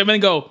look at them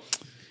and go,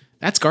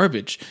 that's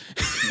garbage.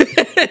 You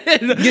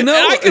know, And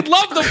I could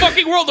love the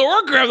fucking World of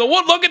Warcraft. The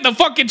one look at the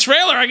fucking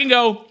trailer, I can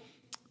go,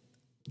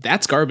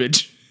 that's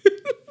garbage.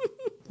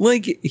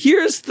 like,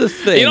 here's the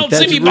thing. You don't see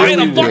that's me buying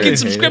really a fucking weird.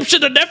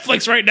 subscription to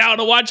Netflix right now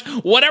to watch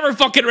whatever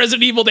fucking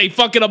Resident Evil they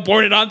fucking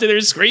aborted onto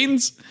their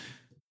screens.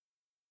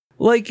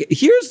 Like,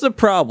 here's the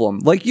problem.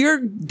 Like, you're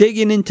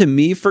digging into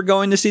me for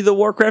going to see the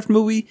Warcraft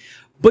movie,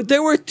 but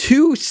there were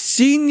two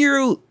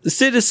senior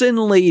citizen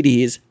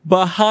ladies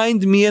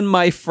behind me and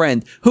my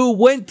friend who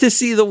went to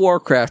see the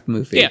Warcraft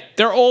movie. Yeah,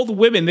 they're old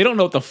women. They don't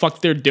know what the fuck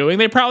they're doing.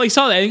 They probably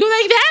saw that and go,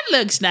 like, that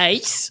looks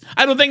nice.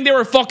 I don't think they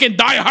were fucking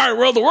diehard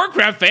World of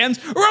Warcraft fans,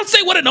 or else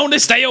they would have known to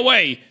stay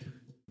away.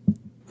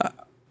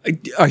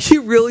 Are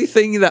you really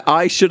thinking that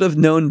I should have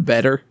known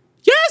better?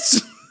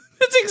 Yes!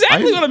 That's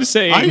exactly what I'm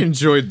saying. I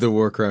enjoyed the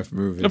Warcraft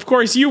movie. Of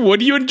course you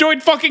would. You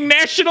enjoyed fucking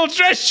National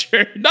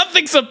Treasure.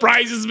 Nothing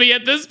surprises me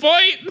at this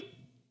point.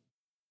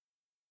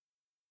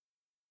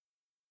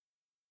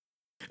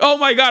 Oh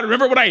my god,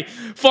 remember when I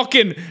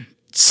fucking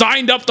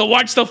signed up to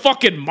watch the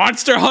fucking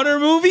Monster Hunter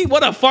movie?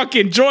 What a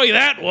fucking joy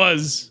that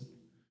was.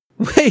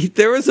 Wait,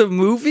 there was a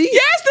movie?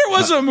 Yes, there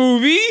was a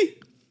movie.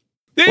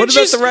 What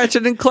about the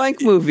Ratchet and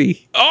Clank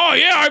movie? Oh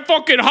yeah, I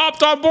fucking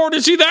hopped on board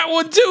to see that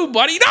one too,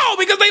 buddy. No,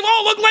 because they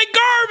all look like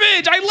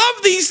garbage. I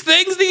love these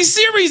things, these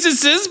series,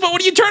 but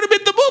when you turn them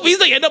into movies,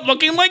 they end up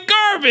looking like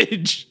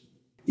garbage.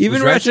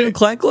 Even Ratchet and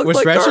Clank looked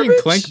like Ratchet garbage?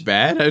 and Clank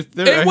bad?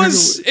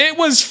 It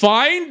was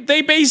fine.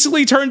 They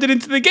basically turned it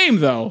into the game,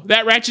 though.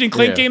 That Ratchet and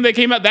Clank game that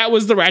came out, that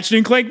was the Ratchet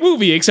and Clank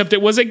movie, except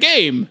it was a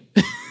game.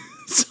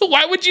 So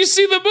why would you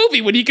see the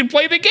movie when you can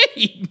play the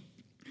game?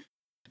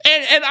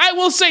 And I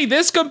will say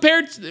this,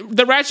 compared to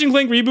the Ratchet and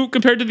Clank reboot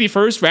compared to the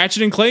first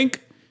Ratchet and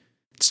Clank,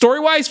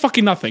 story-wise,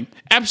 fucking nothing.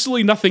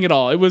 Absolutely nothing at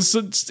all. It was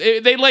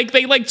they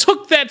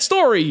took that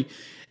story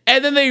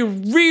and then they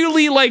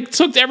really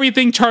took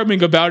everything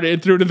charming about it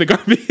and threw it in the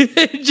garbage.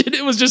 And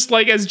it was just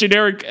as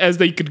generic as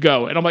they could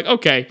go. And I'm like,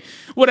 okay,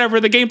 whatever.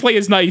 The gameplay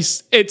is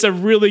nice. It's a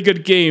really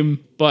good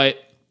game, but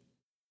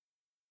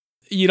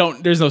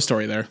there's no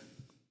story there.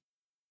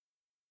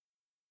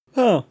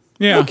 Oh,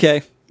 yeah.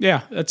 Okay.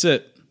 Yeah, that's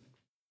it.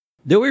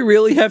 Do we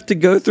really have to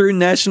go through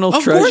National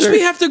Treasure? Of course we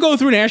have to go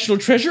through National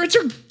Treasure. It's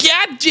our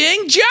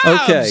goddamn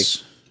jobs. Okay.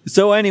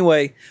 So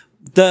anyway,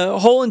 the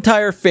whole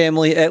entire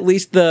family, at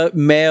least the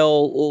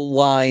male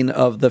line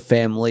of the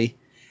family,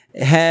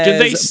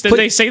 has... Did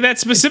they say that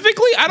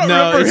specifically? I don't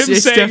remember him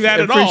saying that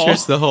at all. I'm pretty sure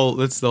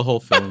it's the whole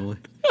family.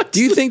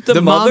 Do you think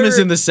the mom mother... is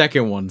in the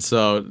second one,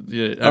 so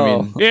yeah, I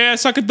mean... Yeah,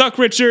 suck a duck,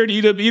 Richard.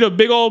 Eat a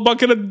big old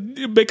bucket of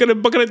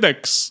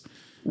dicks.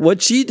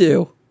 What'd she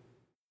do?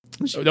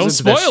 Don't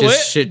spoil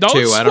it.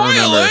 Don't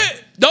spoil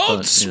it.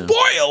 Don't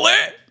spoil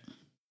it.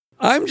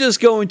 I'm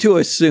just going to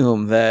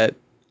assume that...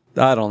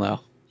 I don't know.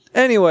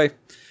 Anyway,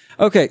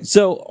 okay,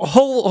 so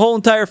whole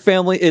entire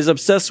family is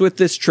obsessed with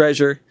this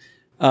treasure,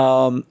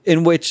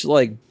 in which,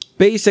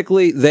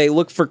 basically they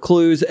look for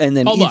clues and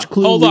then each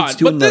clue leads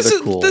to another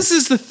clue. This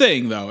is the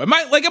thing, though. Am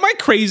I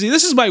crazy?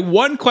 This is my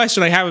one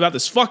question I have about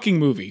this fucking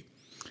movie.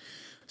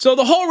 So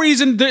the whole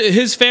reason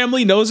his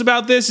family knows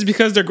about this is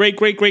because their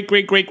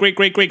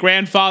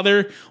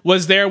great-great-great-great-great-great-great-great-grandfather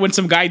was there when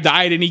some guy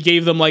died, and he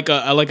gave them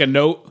a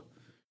note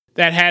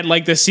that had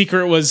the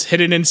secret was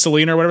hidden in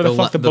Selena or whatever the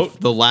fuck the boat.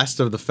 The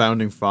last of the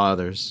founding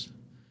fathers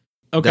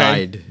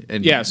died,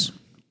 and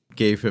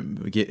gave him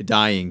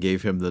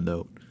the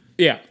note.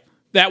 Yeah,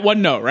 that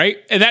one note, right?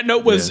 And that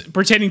note was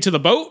pertaining to the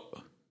boat.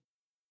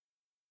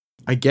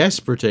 I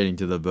guess pertaining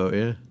to the boat,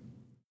 yeah.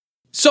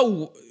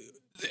 So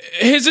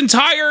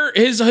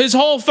his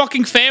whole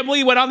fucking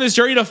family went on this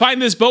journey to find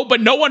this boat,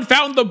 but no one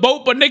found the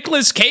boat but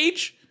Nicolas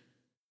Cage?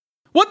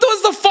 What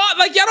was the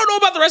father? I don't know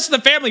about the rest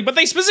of the family, but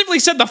they specifically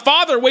said the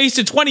father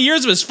wasted 20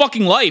 years of his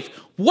fucking life.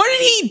 What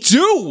did he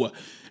do?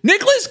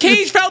 Nicolas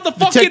Cage found the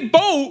fucking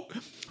boat.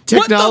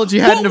 Technology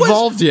hadn't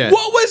evolved yet.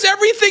 What was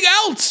everything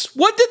else?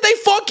 What did they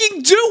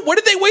fucking do?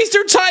 What did they waste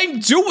their time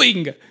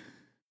doing?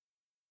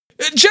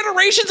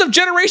 Generations of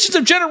generations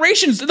of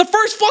generations. The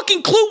first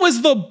fucking clue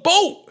was the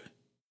boat.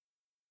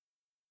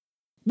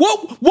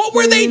 What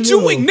were they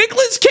doing?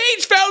 Nicolas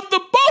Cage found the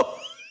boat.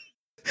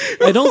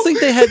 I don't think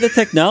they had the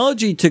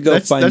technology to go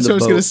find the boat. That's what I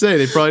was going to say.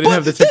 They probably didn't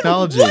have the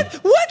technology. What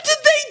did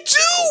they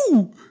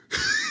do?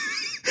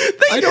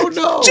 They I don't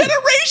know.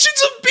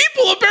 Generations of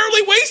people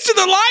apparently wasted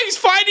their lives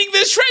finding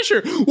this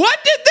treasure. What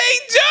did they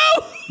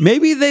do?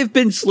 Maybe they've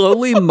been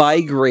slowly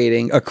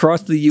migrating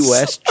across the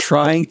U.S.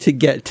 trying to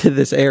get to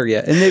this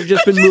area, and they've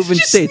just been moving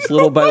states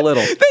little by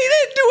little. They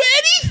didn't do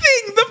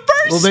anything. The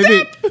first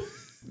step.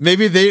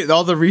 Maybe they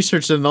all the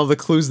research and all the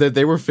clues that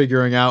they were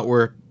figuring out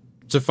were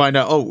to find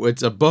out. Oh,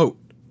 it's a boat.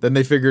 Then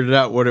they figured it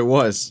out what it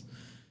was,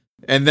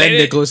 and then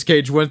Nicolas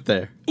Cage went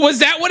there. Was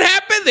that what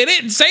happened? They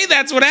didn't say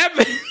that's what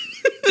happened.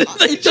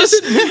 It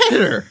doesn't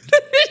matter.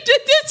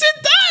 Yes,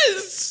 it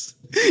does.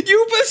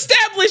 You've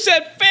established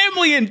that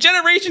family and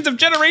generations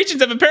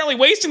have apparently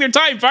wasting their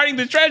time finding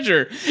the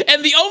treasure.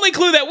 And the only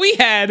clue that we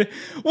had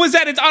was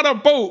that it's on a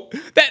boat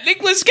that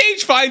Nicolas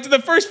Cage finds in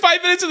the first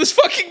 5 minutes of this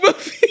fucking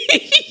movie.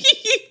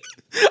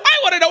 I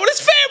want to know what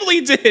his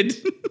family did.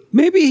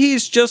 Maybe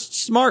he's just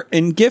smart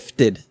and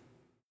gifted.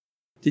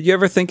 Did you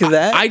ever think of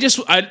that?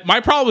 My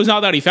problem is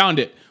not that he found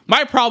it.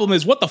 My problem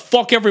is what the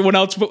fuck everyone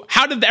else.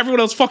 How did everyone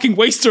else fucking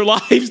waste their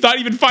lives not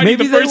even finding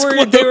the first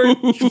clue? They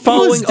were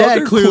following his dad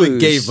other clearly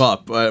clues. gave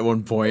up at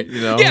one point.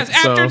 You know. Yes,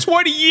 after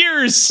 20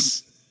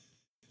 years.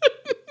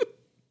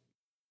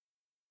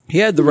 He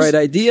had the right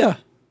idea.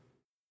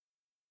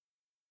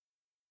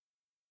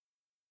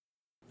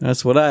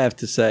 That's what I have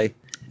to say.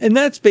 And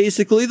that's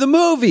basically the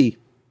movie.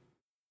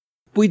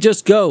 We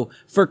just go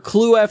for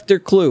clue after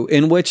clue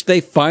in which they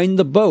find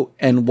the boat.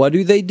 And what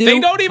do? They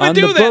don't even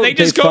do that. They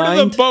just go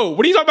to the boat.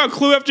 What are you talking about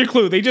clue after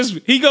clue?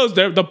 He goes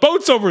there. The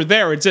boat's over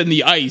there. It's in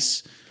the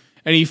ice.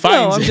 And he finds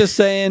No, I'm just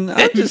saying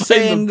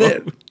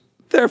that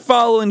they're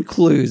following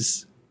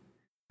clues.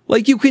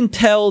 Like you can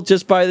tell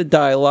just by the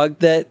dialogue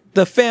that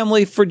the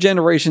family for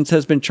generations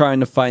has been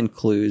trying to find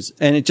clues,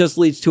 and it just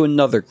leads to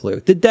another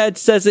clue. The dad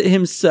says it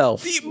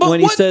himself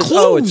when he says, clues?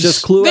 "Oh, it's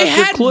just clue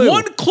after clue." They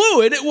had one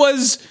clue, and it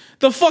was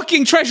the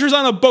fucking treasures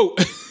on a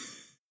boat.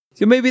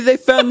 So maybe they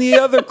found the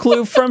other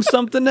clue from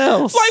something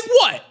else. Like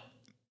what?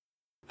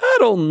 I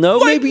don't know.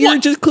 Like maybe what?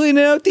 you're just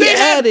cleaning out the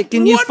attic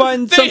and you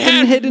find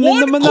something hidden in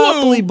the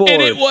Monopoly board.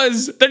 And it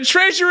was the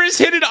treasure is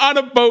hidden on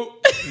a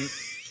boat.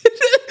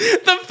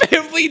 The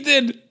family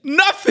did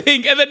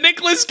nothing, and then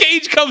Nicolas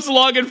Cage comes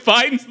along and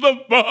finds the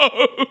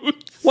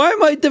boat. Why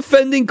am I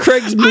defending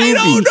Craig's movie?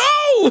 I don't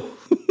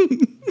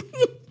know.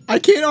 I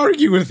can't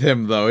argue with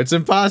him though. It's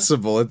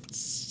impossible.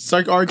 It's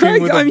like arguing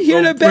Craig, with I'm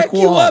here to back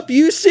you up.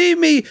 You see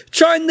me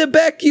trying to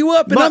back you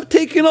up, and I'm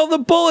taking all the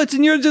bullets,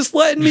 and you're just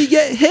letting me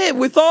get hit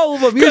with all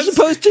of them. You're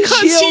supposed to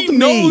shield me. He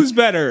knows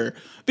better.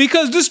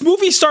 Because this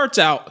movie starts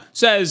out,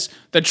 says,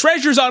 the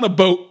treasure's on a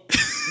boat.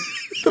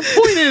 The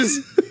point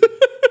is,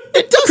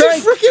 it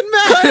doesn't freaking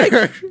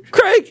matter.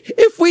 Craig,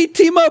 if we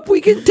team up, we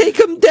can take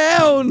him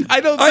down.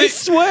 I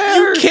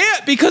swear. You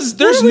can't, because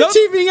there's no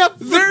teaming up.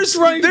 There's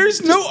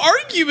no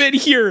argument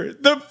here.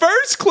 The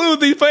first clue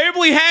the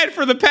family had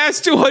for the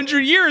past 200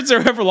 years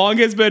or however long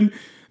has been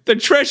the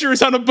treasure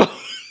is on a boat.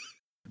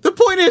 The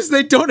point is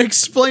they don't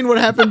explain what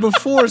happened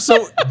before,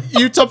 so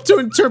it's up to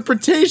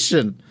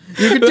interpretation.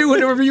 You can do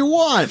whatever you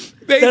want.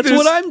 That's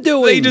what I'm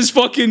doing. They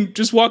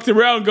just walked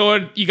around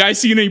going, "You guys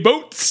see any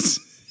boats?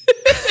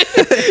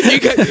 you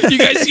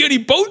guys see any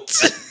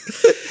boats?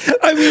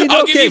 I mean,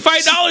 I'll give you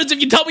 $5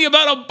 if you tell me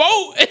about a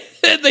boat."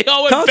 And they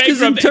all went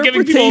bankrupt and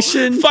giving people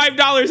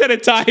 $5 at a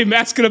time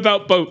asking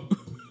about boat.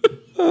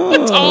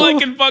 That's all I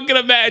can fucking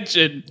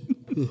imagine.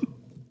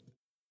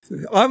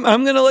 I'm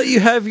going to let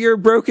you have your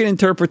broken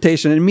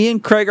interpretation, and me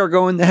and Craig are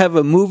going to have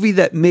a movie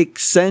that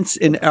makes sense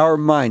in our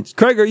minds.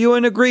 Craig, are you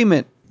in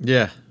agreement?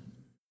 Yeah.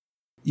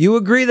 You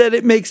agree that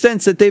it makes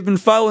sense that they've been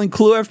following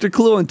clue after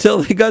clue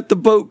until they got the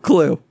boat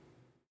clue?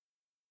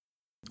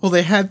 Well,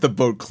 they had the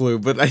boat clue,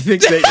 but I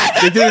think they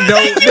didn't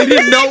know. They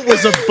didn't know it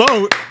was a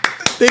boat.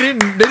 They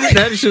didn't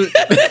actually.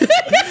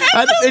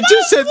 It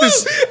just said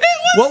this.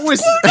 What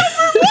was?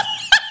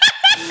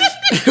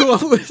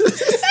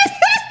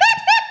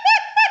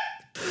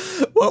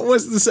 What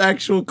was this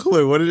actual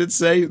clue? What did it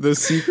say? The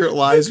secret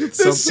lies with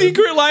something. The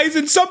secret lies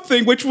in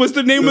something, which was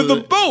the name of the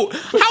boat.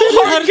 How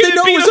hard did can they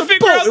know it be it was to a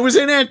figure boat? out? It was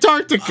in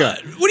Antarctica.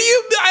 What do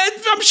you?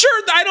 I'm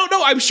sure. I don't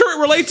know. I'm sure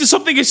it relates to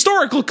something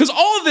historical because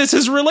all of this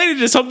is related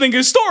to something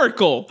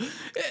historical.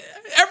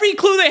 Every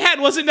clue they had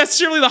wasn't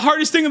necessarily the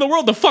hardest thing in the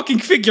world to fucking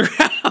figure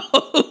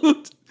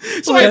out.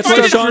 So well, I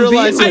find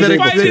realizing that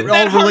it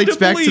all hard relates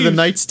back believe. to the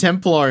Knights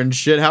Templar and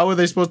shit. How are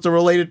they supposed to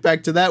relate it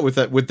back to that with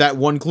that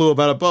one clue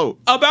about a boat?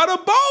 About a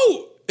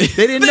boat.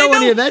 They didn't know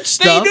any of that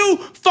stuff. They knew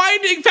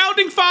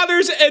founding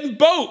fathers and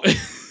boat.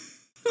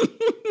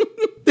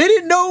 They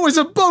didn't know it was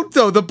a boat,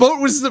 though. The boat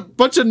was a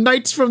bunch of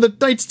knights from the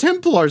Knights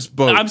Templars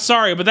boat. I'm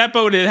sorry, but that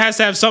boat, it has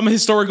to have some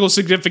historical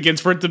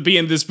significance for it to be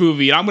in this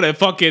movie. And I'm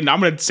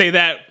gonna say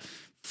that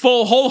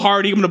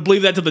wholeheartedly. I'm gonna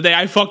believe that till the day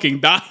I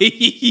fucking die.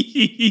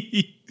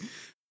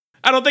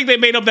 I don't think they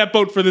made up that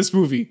boat for this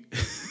movie.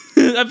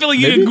 I feel like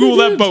you can Google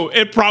that boat.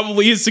 It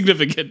probably is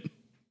significant.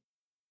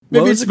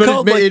 What was it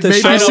called? Like it the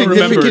may be I don't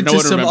remember. significant No to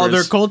one some remembers.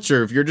 other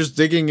culture. If you're just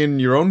digging in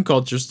your own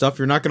culture stuff,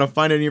 you're not going to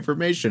find any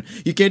information.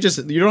 You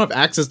don't have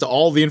access to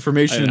all the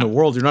information in the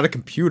world. You're not a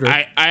computer.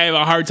 I have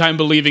a hard time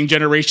believing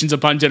generations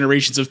upon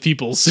generations of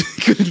peoples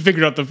couldn't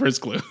figure out the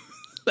first clue.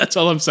 That's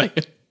all I'm saying.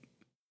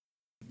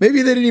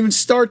 Maybe they didn't even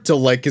start till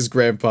like his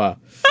grandpa.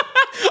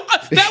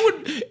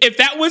 If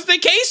that was the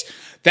case,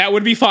 that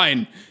would be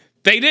fine.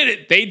 They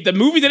did it. The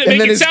movie didn't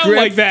make it sound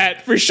like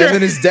that, for sure. And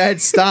then his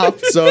dad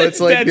stopped, so it's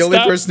like Dad the only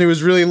stopped. person who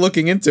was really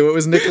looking into it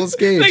was Nicolas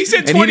Cage. They said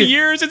And he 20 didn't-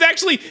 years. It's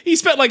actually, he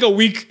spent like a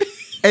week.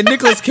 And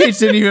Nicolas Cage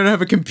didn't even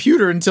have a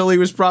computer until he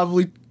was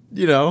probably,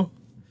 No.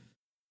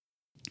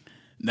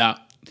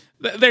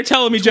 They're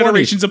telling me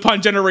generations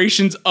upon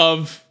generations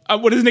of...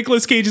 what is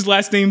Nicolas Cage's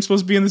last name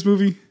supposed to be in this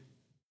movie?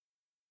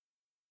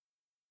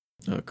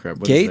 oh crap,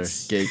 what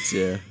Gates? is there? Gates,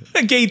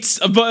 yeah. Gates,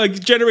 a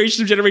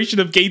generation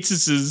of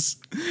Gateses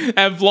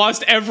have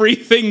lost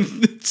everything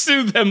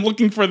to them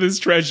looking for this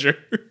treasure.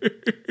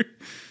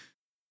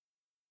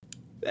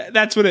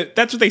 That's what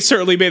they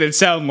certainly made it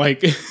sound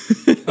like.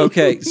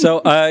 Okay,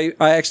 so I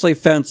actually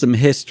found some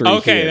history.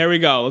 Okay, here, there we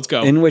go. Let's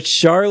go. in which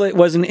Charlotte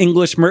was an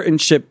English merchant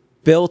ship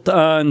built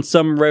on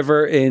some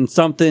river in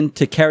something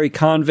to carry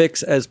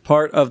convicts as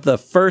part of the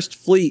first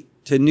fleet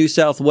to New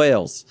South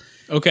Wales.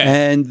 Okay.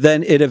 And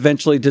then it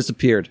eventually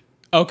disappeared.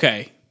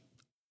 Okay.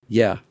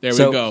 Yeah. There we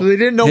So, go. So they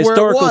didn't know where it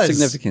Historical was.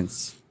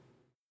 significance.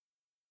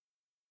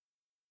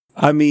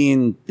 I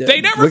mean,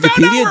 They never Wikipedia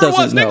found out where it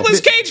doesn't was. know.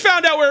 Nicolas Cage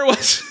found out where it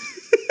was.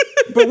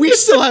 But we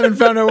still haven't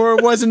found out where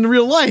it was in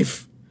real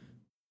life.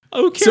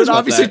 Who cares So it about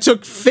obviously that?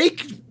 took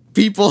fake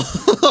people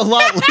a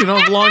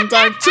long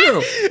time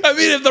too. I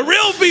mean, if the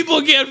real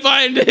people can't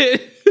find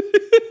it.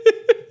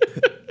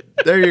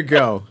 There you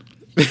go.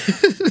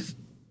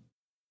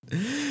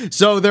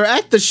 So they're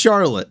at the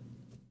Charlotte.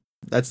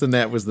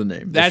 That was the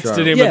name. That's the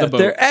Charlotte. name Yeah, of the boat.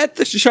 they're at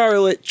the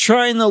Charlotte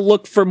trying to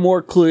look for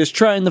more clues,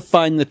 trying to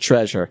find the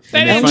treasure. They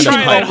And didn't they try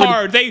find that a pipe.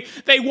 hard.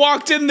 They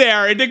walked in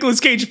there and Nicolas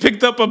Cage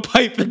picked up a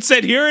pipe and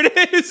said, "Here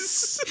it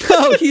is."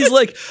 Oh, he's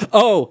like,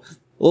 oh,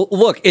 well,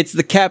 look, it's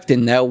the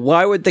captain. Now,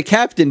 why would the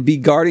captain be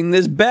guarding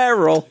this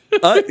barrel?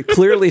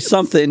 Clearly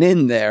something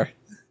in there.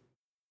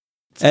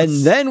 And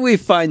then we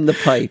find the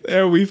pipe.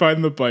 There we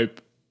find the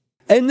pipe.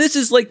 And this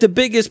is like the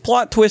biggest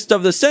plot twist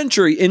of the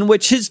century, in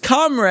which his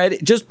comrade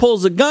just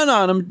pulls a gun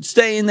on him,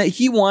 saying that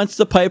he wants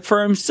the pipe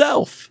for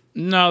himself.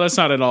 No, that's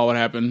not at all what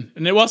happened.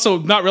 And it also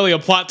not really a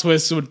plot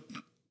twist. So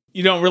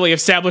you don't really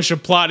establish a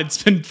plot.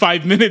 It's been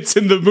 5 minutes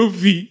in the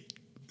movie.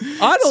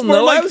 I don't We're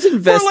know. I was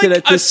invested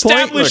at this point.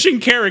 establishing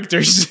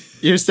characters.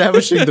 You're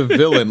establishing the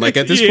villain. Like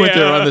at this point,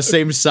 they're Yeah. on the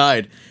same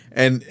side.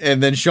 And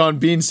then Sean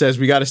Bean says,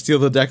 "We got to steal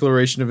the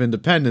Declaration of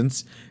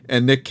Independence,"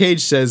 and Nick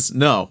Cage says,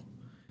 "No."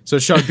 So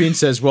Sean Bean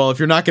says, "Well, if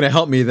you're not going to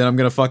help me, then I'm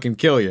going to fucking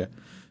kill you."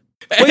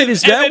 Wait,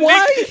 is that then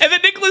why? and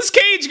then Nicolas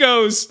Cage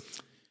goes,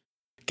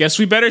 "Guess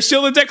we better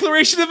steal the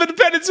Declaration of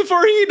Independence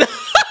before he dies."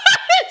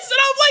 And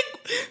I'm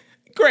like,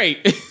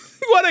 great.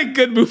 What a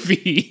good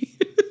movie.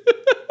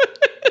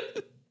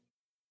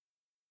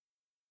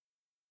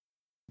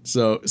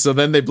 So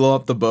then they blow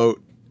up the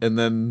boat, and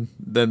then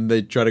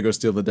they try to go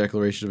steal the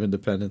Declaration of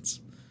Independence.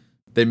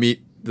 They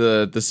meet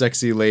the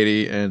sexy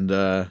lady, and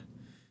I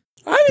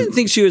didn't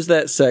think she was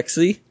that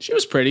sexy. She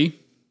was pretty.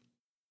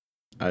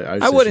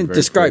 I wouldn't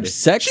describe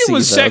sexy. She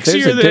was though. There's a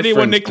sexier than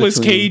anyone difference Nicolas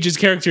between- Cage's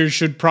character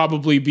should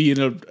probably be in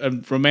a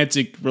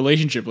romantic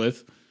relationship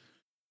with.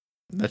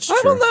 That's true.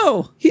 I don't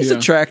know. He's Yeah.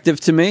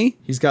 attractive to me.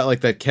 He's got like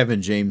that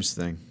Kevin James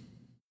thing.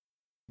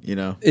 You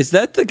know? Is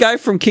that the guy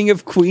from King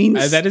of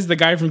Queens? That is the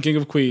guy from King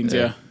of Queens,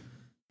 yeah.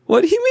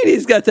 What do you mean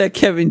he's got that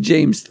Kevin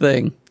James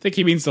thing? I think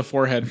he means the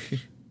forehead.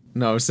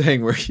 No, I was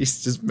saying where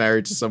he's just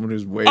married to someone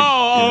who's way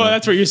Oh,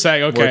 that's what you're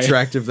saying. Okay. more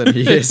attractive than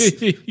he is.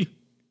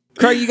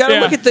 Craig, you got to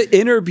Yeah. look at the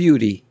inner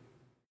beauty.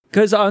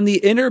 Because on the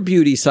inner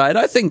beauty side,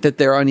 I think that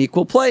they're on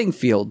equal playing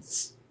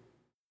fields.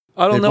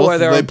 I don't know why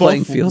they're on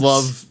playing fields.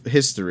 Love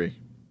history.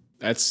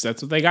 That's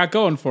what they got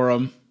going for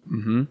them.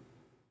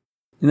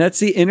 And that's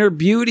the inner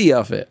beauty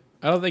of it.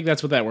 I don't think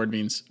that's what that word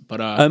means, but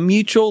A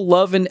mutual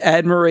love and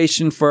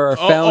admiration for our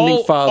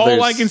founding fathers.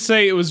 All I can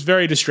say, it was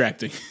very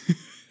distracting.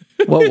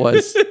 What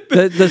was?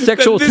 The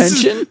sexual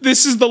tension?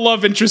 This is the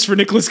love interest for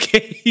Nicolas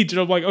Cage, and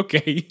I'm like,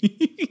 okay.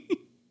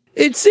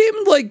 It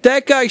seemed like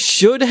that guy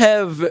should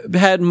have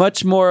had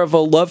much more of a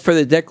love for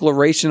the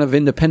Declaration of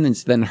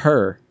Independence than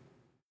her.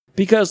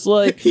 Because,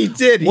 like... He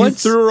did. He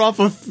once- threw her off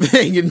a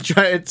thing and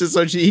tried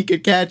to he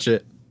could catch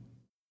it.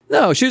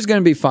 No, she was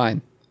going to be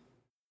fine.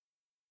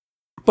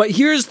 But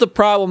here's the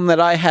problem that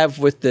I have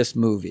with this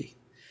movie.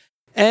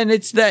 And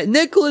it's that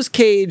Nicolas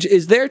Cage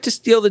is there to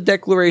steal the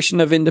Declaration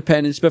of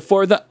Independence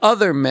before the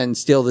other men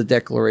steal the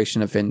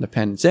Declaration of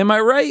Independence. Am I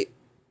right?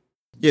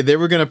 Yeah, they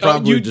were gonna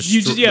probably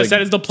destroy. Yes,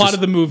 that is the plot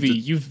of the movie.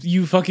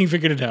 You fucking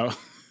figured it out.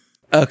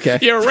 Okay.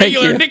 You're a Thank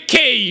regular you. Nick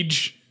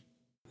Cage.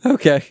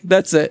 Okay,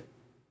 that's it.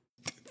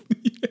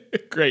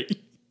 Great.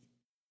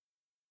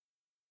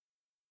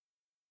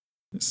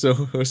 So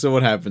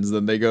what happens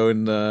then? They go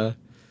and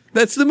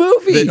That's the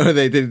movie.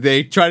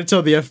 they try to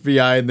tell the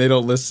FBI and they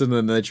don't listen,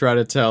 and they try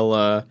to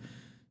tell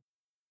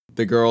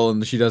the girl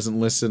and she doesn't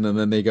listen, and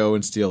then they go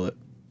and steal it.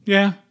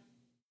 Yeah,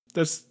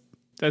 that's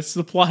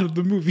the plot of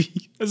the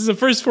movie. This is the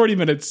first 40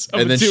 minutes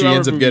of and a 2-hour then she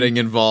ends up movie. getting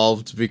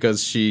involved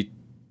because she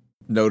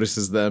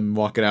notices them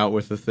walking out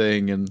with the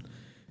thing, and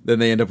then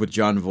they end up with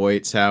John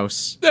Voight's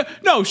house.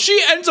 No,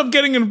 she ends up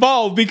getting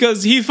involved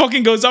because he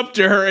fucking goes up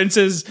to her and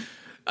says,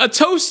 "A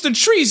toast to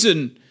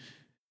treason."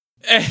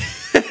 And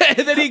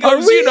then he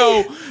goes, you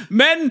know,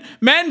 men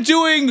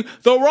doing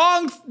the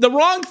wrong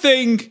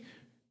thing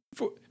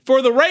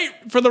for the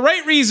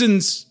right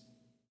reasons.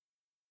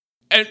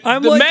 And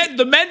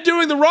the men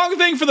doing the wrong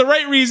thing for the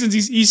right reasons.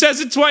 He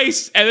says it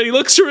twice, and then he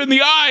looks her in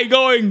the eye,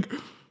 going,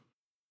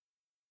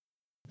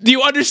 "Do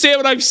you understand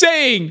what I'm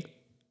saying?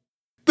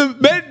 The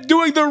men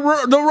doing the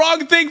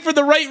wrong thing for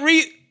the right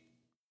reason.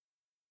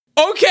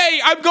 Okay,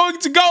 I'm going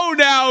to go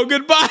now.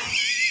 Goodbye."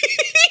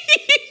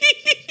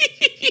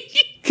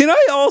 Can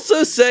I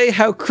also say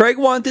how Craig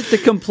wanted to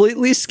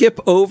completely skip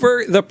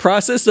over the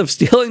process of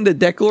stealing the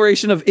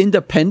Declaration of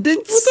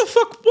Independence? What the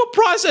fuck? What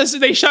process?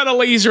 They shot a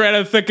laser at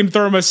a thickened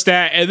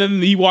thermostat, and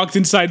then he walked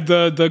inside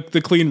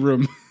the clean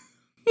room.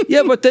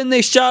 Yeah, but then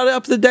they shot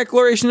up the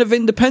Declaration of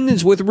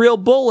Independence with real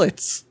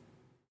bullets.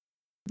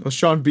 Well,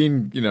 Sean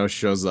Bean,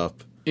 shows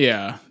up.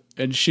 Yeah,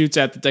 and shoots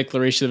at the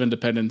Declaration of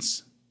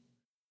Independence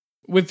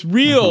with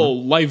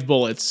real live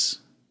bullets.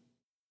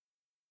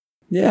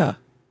 Yeah.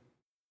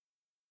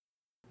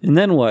 And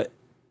then what?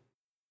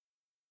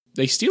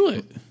 They steal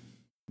it.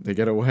 They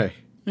get away.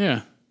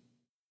 Yeah.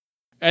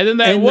 And then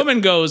that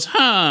woman goes,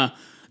 "That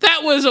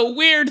was a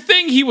weird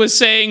thing he was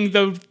saying,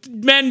 the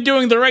men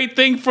doing the right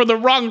thing for the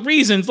wrong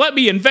reasons. Let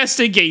me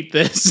investigate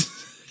this."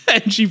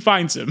 And she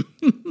finds him.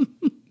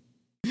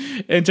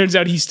 And it turns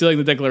out he's stealing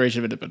the Declaration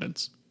of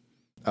Independence.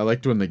 I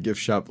liked when the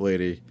gift shop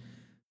lady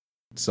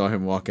saw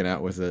him walking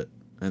out with it,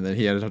 and then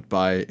he ended up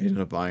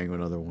buying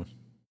another one.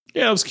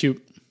 Yeah, that was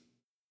cute.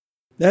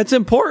 That's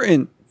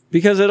important,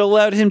 because it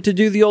allowed him to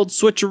do the old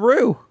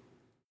switcheroo.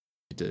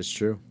 It's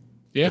true.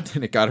 Yeah. But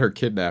then it got her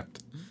kidnapped.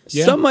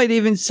 Yeah. Some might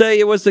even say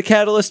it was the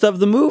catalyst of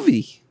the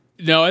movie.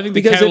 No, I think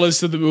the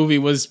catalyst of the movie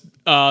was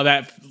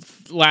that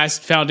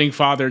last founding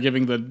father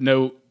giving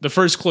the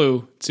first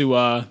clue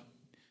to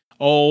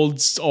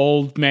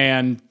old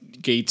man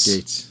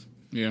Gates.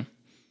 Yeah.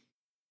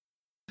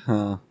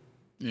 Huh.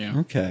 Yeah.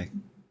 Okay.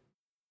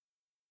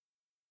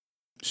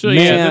 So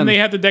yeah, then they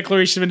have the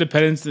Declaration of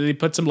Independence. They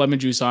put some lemon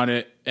juice on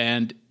it,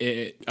 and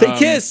they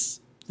kiss.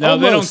 No,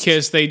 Almost. They don't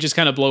kiss. They just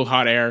kind of blow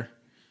hot air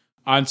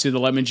onto the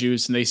lemon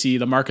juice, and they see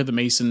the mark of the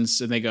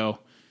Masons, and they go,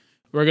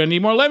 "We're gonna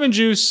need more lemon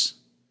juice."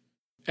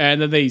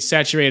 And then they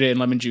saturate it in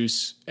lemon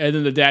juice, and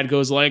then the dad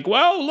goes like,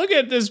 "Well, look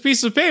at this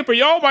piece of paper.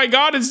 Oh my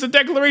God, it's the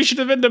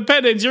Declaration of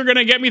Independence. You're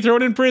gonna get me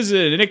thrown in prison."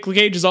 And Nick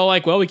Cage is all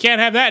like, "Well, we can't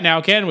have that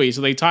now, can we?"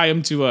 So they tie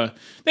him to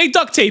they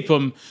duct tape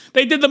him.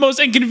 They did the most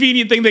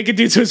inconvenient thing they could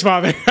do to his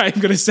father, I'm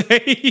gonna say.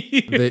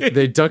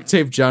 they duct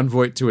tape John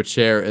Voight to a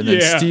chair and then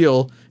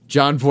steal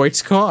John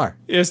Voight's car.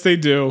 Yes, they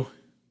do.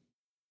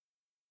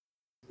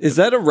 Is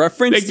that a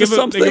reference to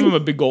something? They give him a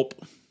big gulp.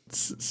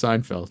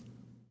 Seinfeld.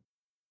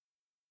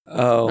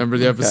 Oh, remember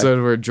the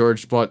episode where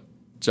George bought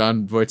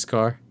John Voight's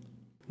car?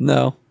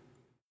 No.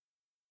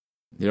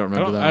 You don't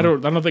remember that? I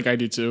don't think I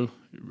do too.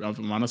 If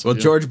I'm honest with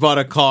you. George bought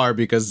a car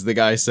because the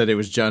guy said it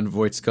was John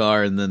Voight's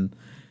car, and then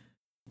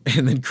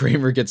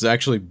Kramer gets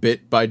actually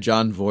bit by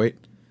John Voight.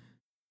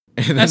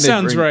 And that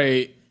sounds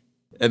right.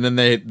 And then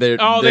they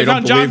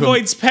found John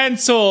Voight's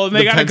pencil, and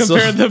they got to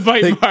compare the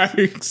bite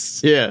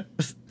marks. Yeah,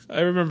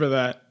 I remember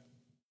that.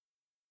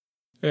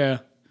 Yeah,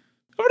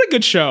 what a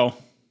good show.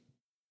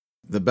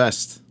 The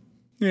best.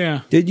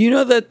 Yeah. Did you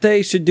know that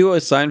they should do a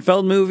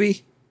Seinfeld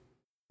movie?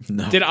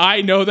 No. Did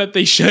I know that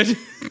they should?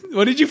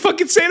 What did you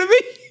fucking say to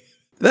me?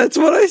 That's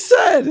what I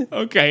said.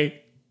 Okay.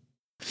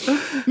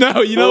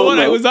 No, you know what?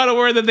 No. I was not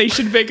aware that they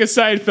should make a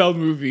Seinfeld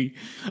movie.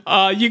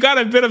 You got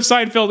a bit of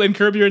Seinfeld and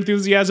Curb Your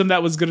Enthusiasm.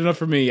 That was good enough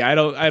for me. I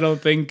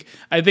think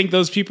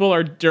those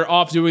people they're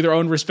off doing their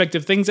own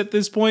respective things at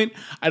this point.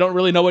 I don't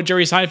really know what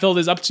Jerry Seinfeld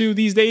is up to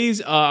these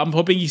days. I'm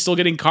hoping he's still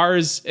getting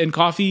cars and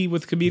coffee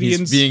with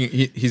comedians.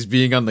 He's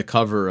being on the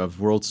cover of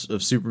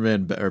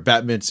Superman or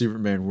Batman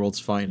Superman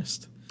World's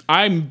Finest.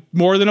 I'm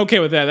more than okay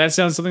with that. That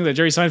sounds something that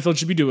Jerry Seinfeld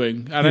should be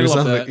doing. And I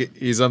love that.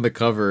 He's on the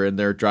cover and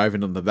they're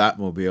driving on the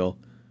Batmobile,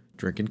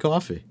 drinking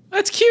coffee.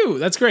 That's cute.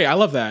 That's great. I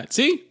love that.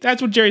 See?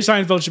 That's what Jerry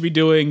Seinfeld should be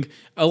doing.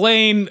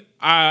 Elaine,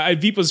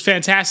 Veep was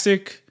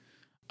fantastic.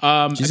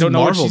 I don't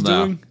know what she's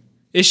doing.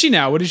 Is she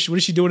now? What is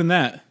she doing in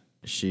that?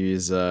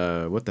 She's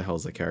what the hell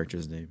is the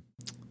character's name?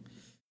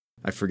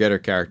 I forget her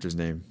character's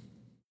name.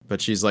 But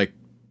she's like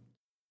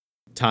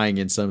tying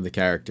in some of the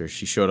characters.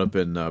 She showed up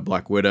in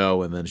Black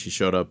Widow, and then she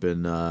showed up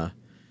in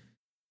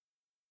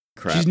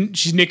crap.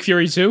 She's Nick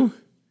Fury too?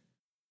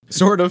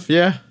 Sort of,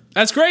 yeah.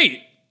 That's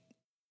great.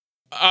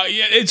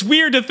 Yeah, it's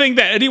weird to think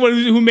that anyone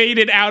who made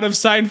it out of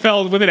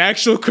Seinfeld with an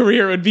actual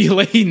career would be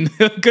Elaine.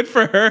 Good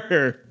for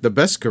her. The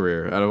best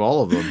career out of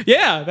all of them.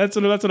 Yeah, that's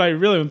what I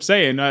really am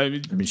saying. I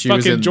mean, she fucking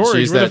was in,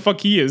 George, where the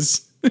fuck he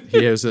is.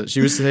 He had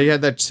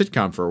that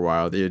sitcom for a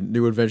while. The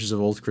New Adventures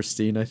of Old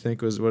Christine, I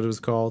think was what it was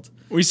called.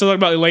 Were you still talking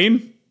about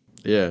Elaine?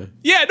 Yeah.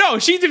 Yeah, no,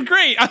 she did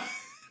great.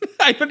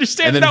 I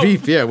understand. And then no.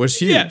 Veep, yeah, was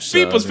huge. Yeah,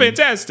 Veep was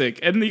fantastic.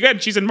 And again,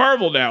 she's in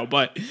Marvel now,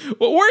 but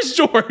where's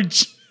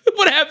George?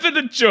 What happened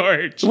to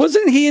George?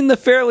 Wasn't he in the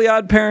Fairly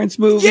Odd Parents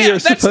movie? Yeah, or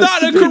that's supposed not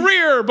to a be?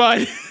 career,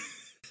 but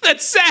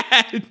that's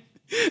sad.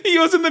 He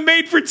was in the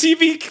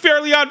made-for-TV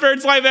Fairly Odd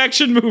Parents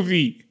live-action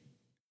movie.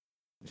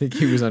 I think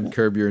he was on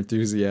Curb Your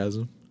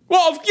Enthusiasm.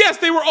 Well, yes,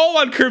 they were all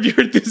on Curb Your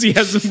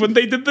Enthusiasm when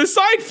they did the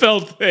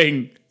Seinfeld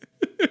thing.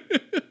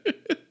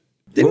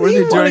 Didn't What were he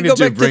they wanna doing go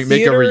to back to make a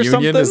theater or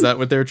reunion? Is something? that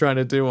what they were trying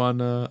to do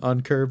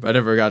on Curb? I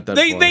never got that.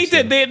 They far, did.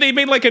 so. They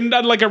made like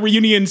a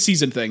reunion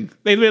season thing.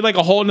 They made like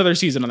a whole another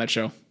season on that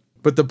show.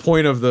 But the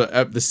point of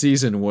the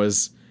season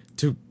was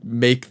to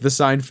make the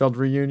Seinfeld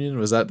reunion.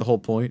 Was that the whole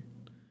point?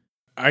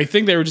 I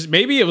think they were just,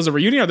 maybe it was a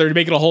reunion or they were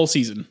making a whole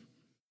season.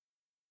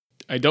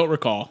 I don't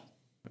recall.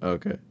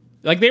 Okay.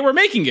 Like they were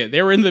making it.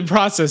 They were in the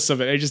process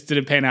of it. It just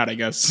didn't pan out, I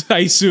guess. I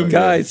assume.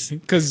 Guys.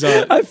 Because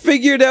I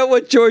figured out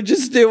what George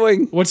is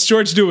doing. what's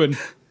George doing?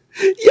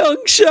 Young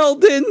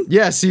Sheldon.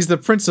 Yes, he's the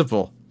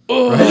principal.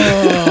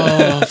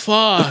 Oh,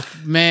 fuck.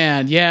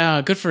 Man.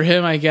 Yeah, good for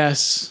him, I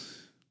guess.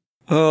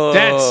 Oh.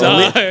 That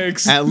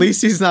sucks. At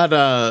least he's not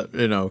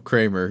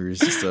Kramer, who's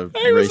just a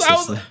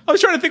racist. I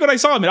was trying to think when I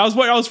saw him. And I was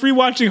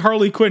rewatching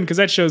Harley Quinn because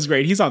that show's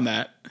great. He's on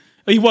that.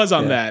 He was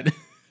on that.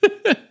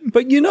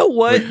 But you know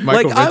what? Wait,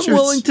 Michael I'm Richards?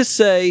 willing to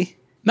say,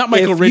 Not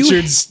Michael If you-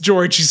 Richards,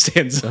 George, who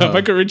stands up.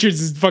 Michael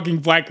Richards is fucking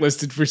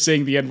blacklisted for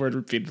saying the N-word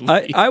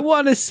repeatedly. I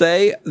want to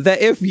say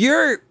that if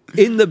you're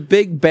in the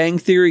Big Bang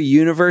Theory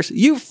universe,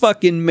 you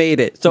fucking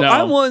made it. So No.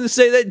 I'm willing to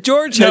say that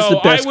George has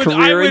the best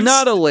career and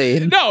not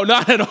Elaine. No,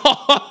 not at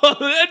all.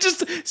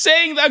 Just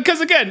saying that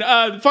because again,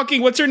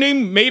 fucking what's her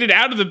name made it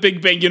out of the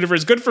Big Bang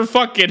universe. Good for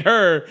fucking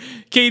her,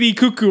 Katie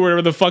Cuckoo, or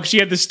whatever the fuck. She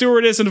had the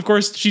stewardess, and of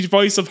course, she's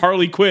voice of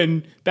Harley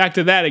Quinn. Back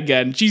to that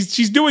again.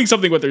 She's doing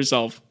something with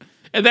herself,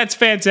 and that's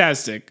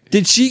fantastic.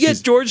 Did she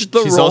get George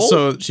the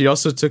role? She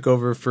also took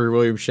over for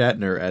William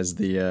Shatner as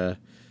the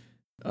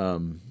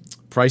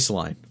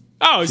Priceline.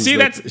 Oh, see,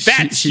 Like,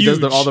 that's she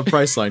huge. does all the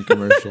Priceline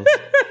commercials.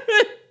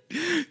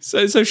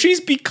 So she's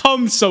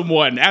become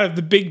someone out of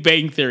the Big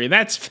Bang Theory.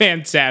 That's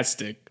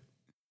fantastic.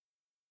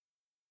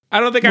 I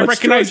don't think I What's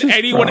recognize George's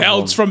anyone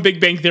problem? else from Big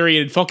Bang Theory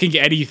in fucking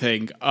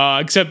anything,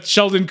 except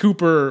Sheldon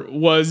Cooper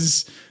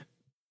was.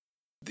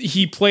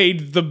 He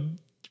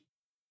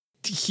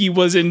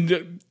was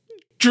in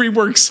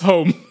DreamWorks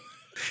Home.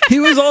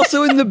 He was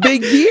also in The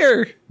Big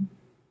Year.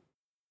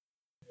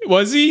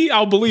 Was he?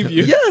 I'll believe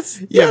you. Yes.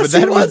 Yeah, yes, but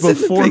that he was in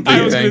The before Big Big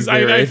Year. Bang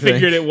Theory, I I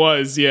figured think. it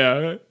was,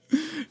 yeah.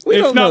 We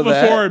If don't not know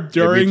that. before,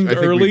 during, I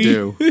think early. we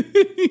do.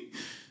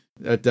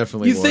 That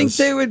definitely You was. think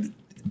they would?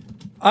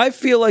 I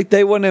feel like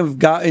they wouldn't have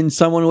gotten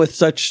someone with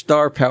such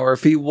star power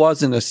if he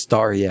wasn't a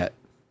star yet.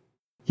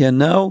 You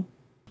know,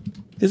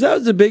 because that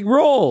was a big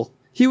role.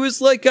 He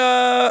was like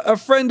a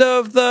friend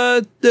of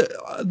the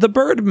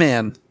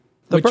Birdman,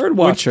 Which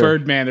Birdwatcher.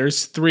 Birdman?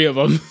 There's 3 of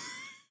them.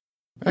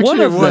 Actually, One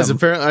of it was. them.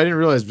 Apparently, I didn't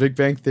realize Big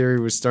Bang Theory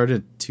was started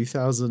in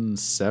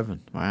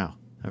 2007. Wow.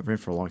 That ran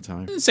for a long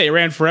time. I didn't say it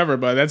ran forever,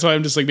 but that's why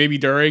I'm just like maybe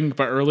during,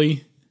 but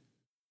early.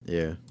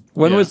 Yeah.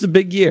 When Yeah. was the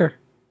big year?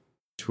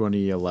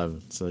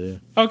 2011. So, yeah.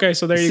 Okay,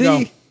 so there you See,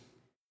 go.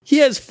 he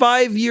has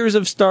 5 years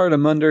of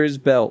stardom under his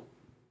belt,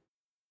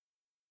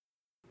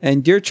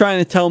 and you're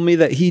trying to tell me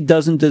that he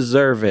doesn't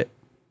deserve it.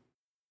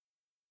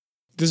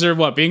 Deserve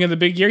what? Being in the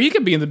big year? He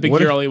could be in the big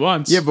What year if- all he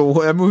wants. Yeah, but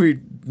that movie,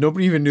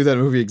 nobody even knew that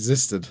movie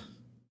existed.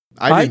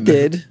 I didn't-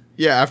 did.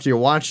 Yeah, after you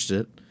watched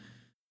it.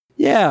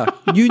 Yeah,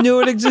 you knew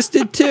it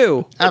existed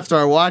too. After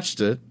I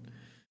watched it.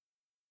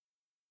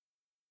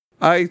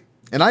 I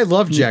And I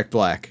love Jack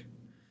Black.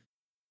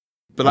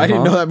 But I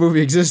didn't Uh-huh. know that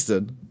movie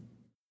existed.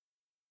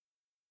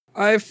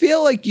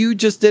 feel like you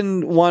just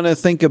didn't want to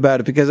think about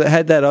it because it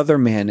had that other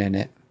man in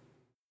it,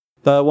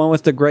 the one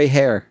with the gray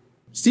hair.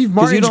 Steve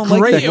Martin's don't like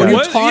great. that What are guy. you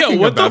What- talking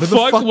yeah, what about? the Who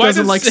the fuck? fuck Why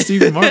doesn't does- like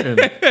Steve Martin?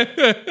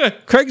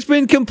 Craig's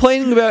been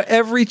complaining about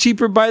every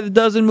Cheaper by the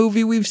Dozen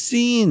movie we've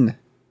seen.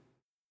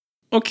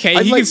 Okay,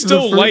 I'd he like can to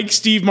still refer- like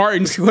Steve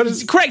Martin. What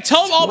is- Craig,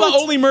 tell him all about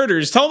Only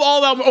Murders. Tell him all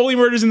about Only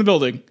Murders in the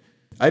Building.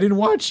 I didn't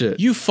watch it.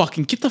 You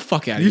fucking get the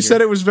fuck out of here. You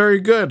said it was very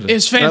good.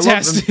 It's And I loved them.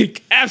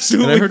 fantastic. And I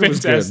Absolutely heard it was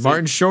fantastic. good.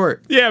 Martin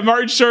Short. Yeah,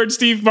 Martin Short,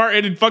 Steve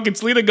Martin, and fucking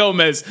Selena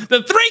Gomez.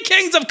 The 3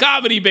 kings of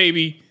comedy,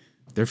 baby.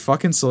 They're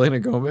fucking Selena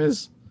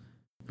Gomez.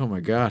 Oh my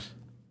god.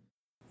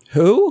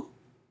 Who?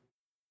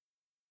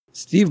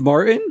 Steve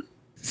Martin?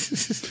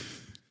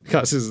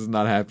 Costas is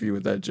not happy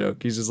with that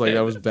joke. He's just like,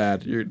 that was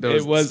bad. Selena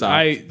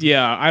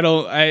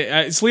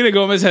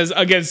Gomez has,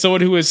 again,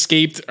 someone who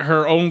escaped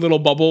her own little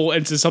bubble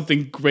into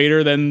something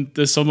greater than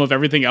the sum of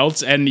everything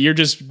else, and you're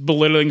just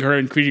belittling her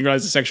and treating her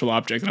as a sexual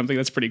object, and I think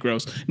that's pretty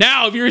gross.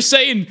 Now, if you're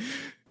saying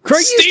Craig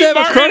used Steve to have a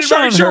Martin crush and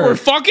Martin on Short her. were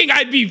fucking,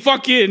 I'd be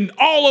fucking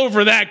all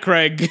over that,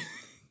 Craig.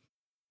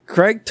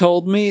 Craig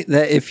told me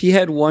that if he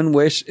had one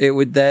wish, it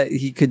would that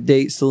he could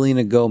date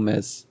Selena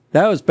Gomez.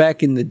 That was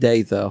back in the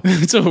day, though.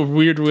 It's a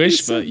weird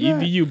wish, said but you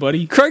that? be you,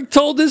 buddy. Craig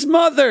told his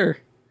mother.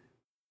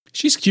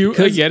 She's cute.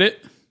 I get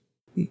it.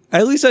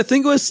 At least I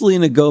think it was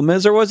Selena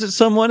Gomez, or was it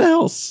someone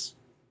else?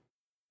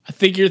 I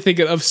think you're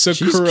thinking of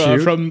Sakura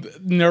cute. from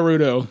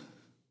Naruto.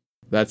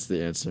 That's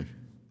the answer.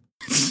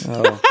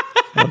 Oh,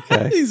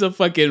 okay. He's a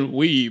fucking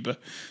weeb.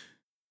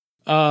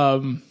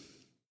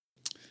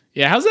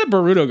 Yeah, how's that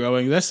Boruto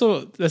going? That's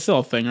still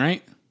a thing,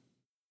 right?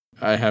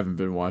 I haven't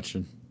been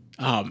watching.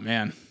 Oh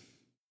man,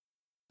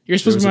 you're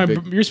supposed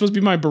to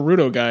be my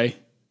Boruto guy.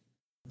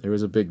 There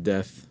was a big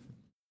death.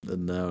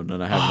 No,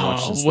 I haven't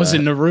watched this. Was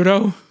it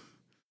Naruto?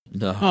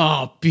 No.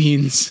 Oh,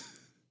 beans.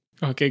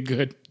 Okay,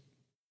 good.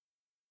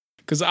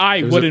 Because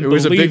I There wouldn't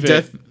was a believe big it.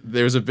 death.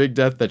 There was a big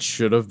death that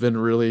should have been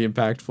really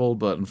impactful,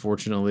 but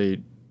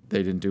unfortunately, they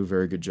didn't do a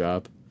very good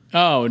job.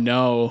 Oh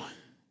no.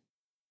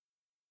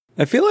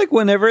 I feel like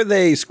whenever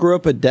they screw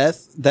up a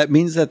death, that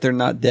means that they're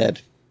not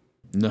dead.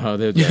 No,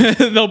 they're dead.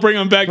 They'll bring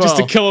him back just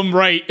to Well, kill him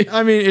right.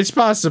 I mean, it's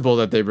possible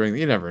that they bring.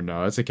 You never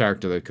know. It's a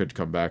character that could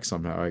come back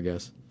somehow, I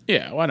guess.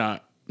 Yeah, why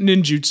not?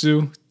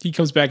 Ninjutsu. He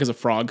comes back as a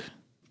frog,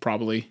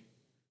 probably.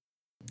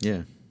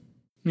 Yeah.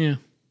 Yeah.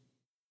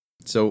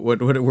 So,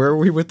 where are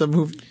we with the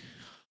movie?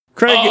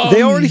 Craig,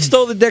 they already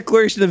stole the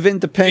Declaration of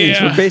Independence.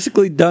 Yeah. We're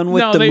basically done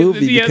with the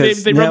movie.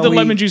 Because they now rubbed the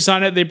lemon juice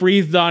on it. They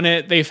breathed on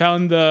it. They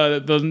found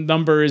the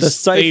numbers. The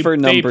cipher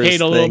numbers They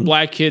paid a little thing.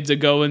 black kid to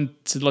go in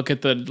to look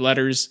at the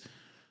letters.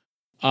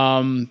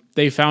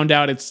 They found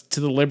out it's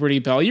to the Liberty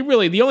Bell.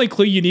 The only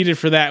clue you needed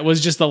for that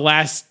was just the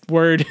last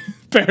word.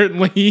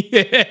 Apparently,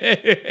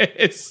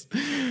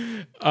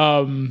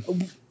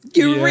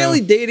 You're Yeah.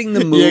 really dating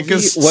the movie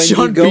because when you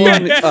Sean go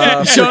Bean,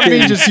 on. Sean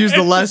Bean just used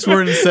the last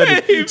word and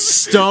said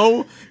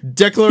 "Stowe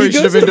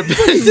Declaration of He goes to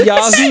Independence."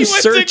 Yahoo He went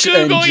search to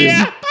Google, engine.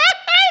 yeah.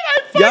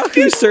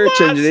 Yahoo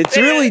search engine. It's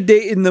really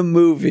dating the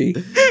movie.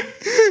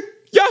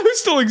 Yahoo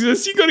still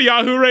exists. You can go to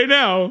Yahoo right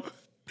now.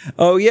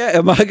 Oh yeah,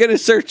 am I gonna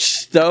search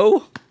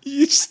Stowe?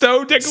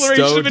 Stowe Declaration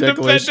Stowe of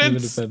Declaration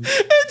of Independence.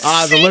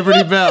 Independence. The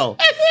Liberty Bell.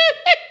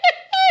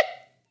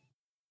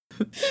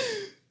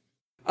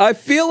 I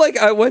feel like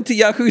I went to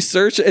Yahoo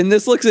search and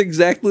this looks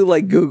exactly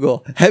like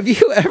Google. Have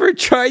you ever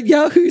tried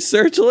Yahoo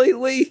search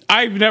lately?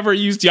 I've never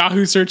used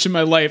Yahoo search in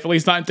my life, at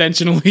least not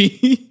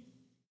intentionally.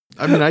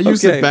 I mean, I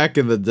used Okay. it back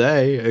in the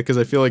day because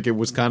I feel like it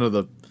was kind of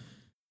the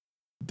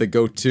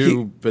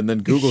go-to, and then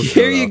Google showed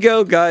Here you up.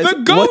 go, guys. The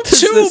What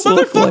does go-to this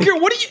look motherfucker.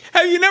 like? What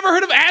have you never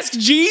heard of Ask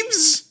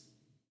Jeeves?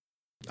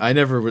 I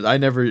never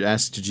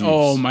asked Jeeves.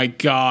 Oh my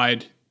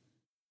god.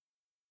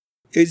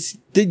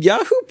 Did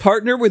Yahoo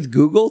partner with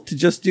Google to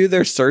just do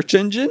their search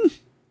engine?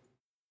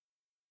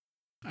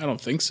 I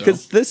don't think so.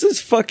 Because this is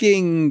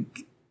fucking.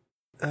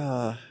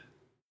 Why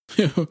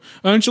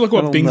don't you look I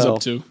what don't Bing's know.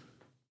 up to?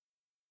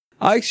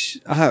 I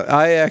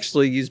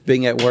actually use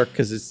Bing at work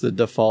because it's the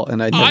default,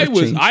 and I never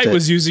changed I it.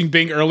 was using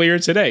Bing earlier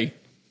today.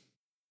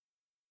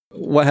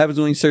 What happens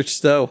when you search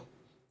Stowe?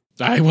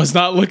 I was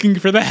not looking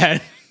for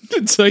that.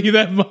 To tell you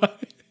that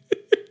much.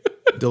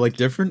 Do like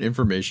different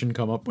information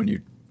come up when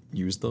you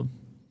use them?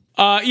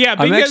 Yeah,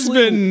 Bing has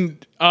been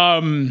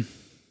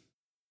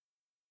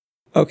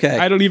Okay.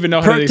 I don't even know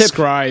how Pro to tip.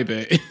 describe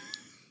it.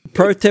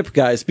 Pro tip,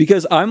 guys,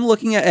 because I'm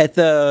looking at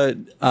the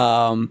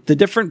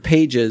different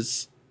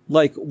pages.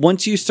 Like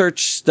once you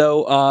search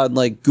Stowe on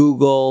like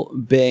Google,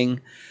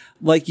 Bing,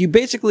 like you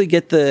basically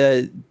get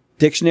the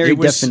dictionary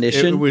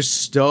definition. It was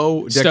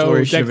Stowe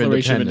Declaration of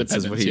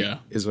Independence. yeah.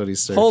 Is what he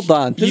searched. Hold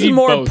on, this You is need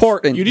more both.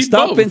 important. You need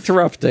Stop both.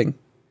 interrupting.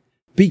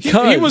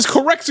 Because He was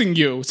correcting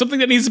you. Something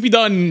that needs to be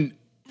done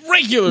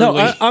regularly.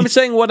 no, I'm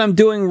saying what I'm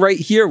doing right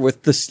here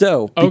with the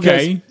Stowe. Because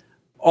okay.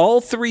 all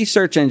three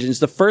search engines,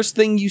 the first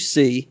thing you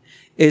see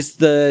is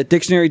the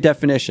dictionary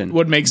definition.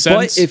 Would make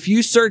sense. But if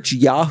you search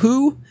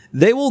Yahoo,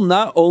 they will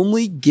not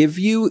only give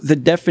you the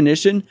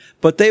definition,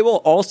 but they will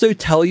also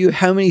tell you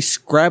how many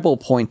Scrabble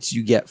points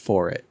you get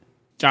for it.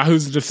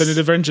 Yahoo's the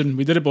definitive engine.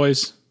 We did it,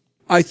 boys.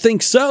 I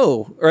think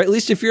so. Or at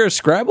least if you're a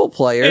Scrabble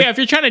player. Yeah, if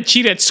you're trying to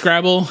cheat at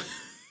Scrabble.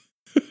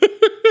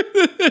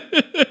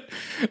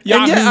 yeah,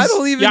 I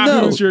don't even know.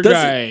 Yahoo's your Does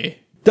guy.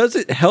 Does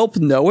it help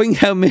knowing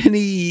how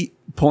many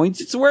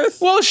points it's worth?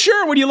 Well,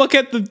 sure. When you look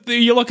at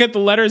the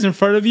letters in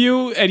front of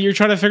you, and you're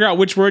trying to figure out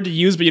which word to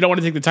use, but you don't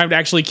want to take the time to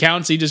actually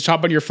count, so you just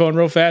chop on your phone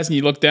real fast, and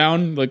you look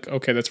down, like,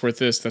 okay, that's worth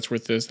this. That's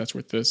worth this. That's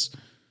worth this.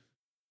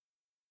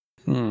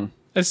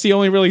 That's the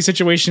only really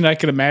situation I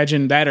could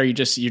imagine. That, or you're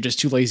just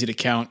too lazy to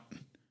count.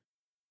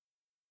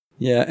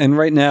 Yeah, and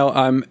right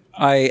now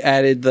I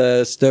added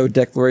the Stowe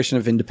Declaration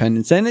of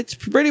Independence, and it's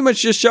pretty much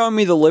just showing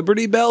me the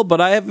Liberty Bell, but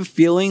I have a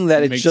feeling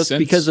that it's Makes just sense.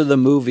 because of the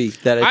movie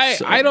that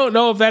it's... I don't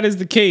know if that is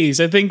the case.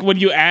 I think when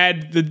you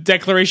add the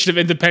Declaration of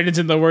Independence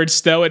in the word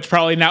Stowe, it's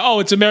probably now,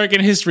 it's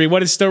American history.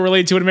 What is Stowe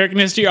related to in American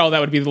history? Oh,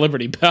 that would be the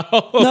Liberty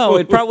Bell. No,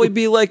 it'd probably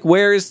be like,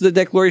 where is the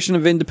Declaration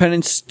of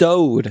Independence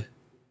stowed?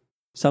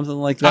 Something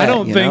like that. I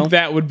don't you think know?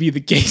 that would be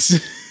the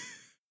case.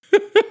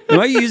 Am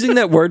I using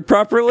that word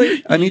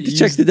properly? I need to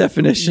check the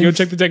definition. Go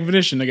check the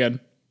definition again.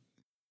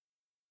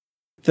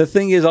 The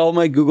thing is, all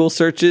my Google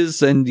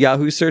searches and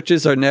Yahoo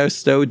searches are now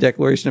Stowe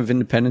Declaration of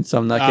Independence, so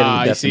I'm not getting the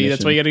I definition. see.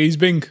 That's why you got to use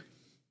Bing.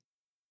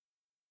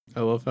 I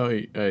love how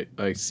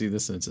I see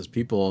this and it says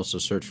people also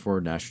search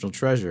for National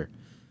Treasure.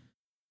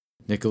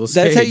 Nicholas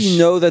That's Cage. how you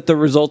know that the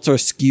results are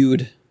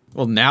skewed.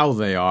 Well, now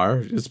they are.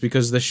 It's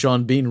because the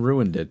Sean Bean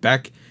ruined it.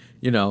 Back,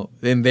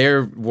 in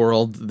their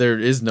world, there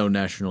is no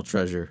national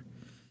treasure.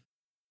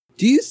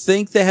 Do you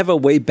think they have a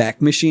way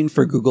back machine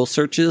for Google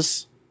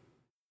searches?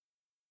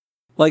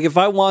 Like, if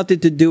I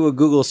wanted to do a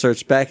Google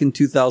search back in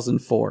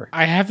 2004.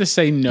 I have to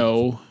say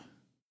no.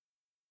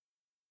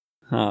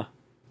 Huh.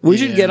 We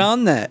should get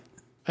on that.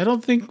 I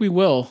don't think we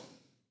will.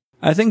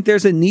 I think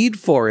there's a need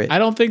for it. I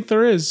don't think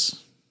there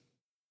is.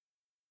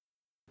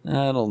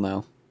 I don't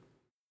know.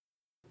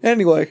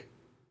 Anyway,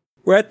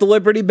 we're at the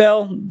Liberty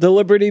Bell. The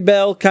Liberty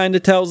Bell kind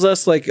of tells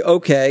us, like,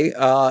 okay,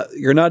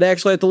 you're not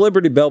actually at the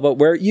Liberty Bell, but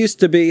where it used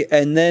to be.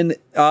 And then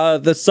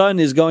the sun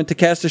is going to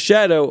cast a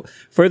shadow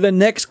for the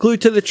next clue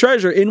to the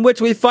treasure, in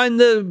which we find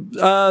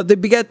the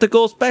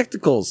begetical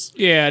spectacles.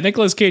 Yeah,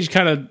 Nicolas Cage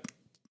kind of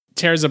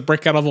tears a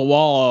brick out of a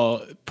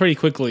wall pretty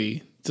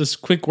quickly.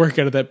 Just quick work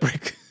out of that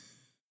brick.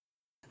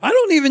 I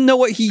don't even know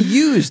what he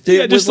used.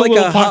 It was like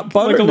a hot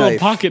butter like a knife. little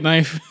pocket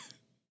knife.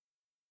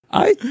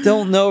 I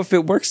don't know if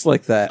it works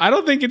like that. I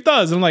don't think it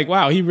does. I'm like,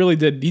 wow, he really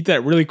did eat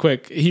that really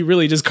quick. He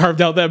really just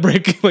carved out that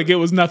brick like it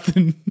was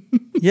nothing.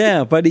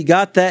 Yeah, but he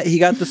got that. He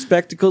got the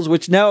spectacles,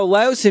 which now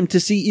allows him to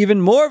see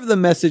even more of the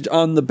message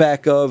on the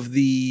back of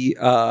the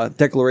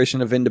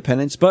Declaration of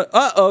Independence. But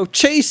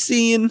chase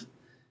scene.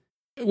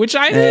 Which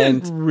I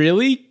didn't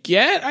really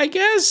get, I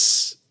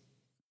guess.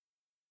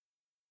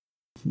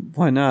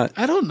 Why not?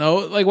 I don't know.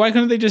 Like, why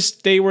couldn't they just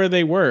stay where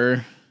they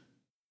were?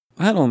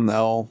 I don't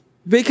know.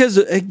 Because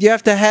you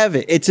have to have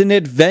it. It's an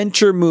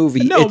adventure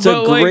movie. No, it's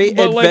a great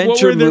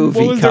adventure movie.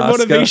 What was their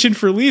motivation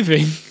for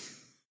leaving?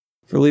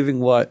 For leaving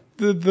what?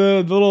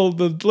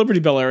 The Liberty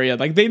Bell area.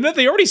 Like they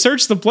already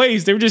searched the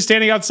place. They were just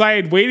standing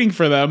outside waiting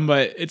for them.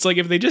 But it's like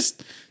if they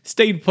just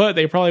stayed put,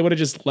 they probably would have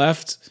just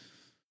left.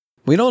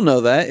 We don't know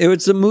that. It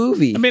was a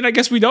movie. I mean, I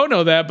guess we don't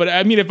know that. But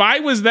I mean, if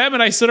I was them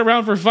and I stood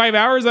around for 5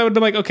 hours, I would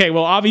be like, okay,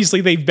 well, obviously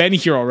they've been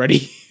here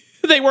already.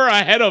 They were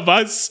ahead of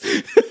us.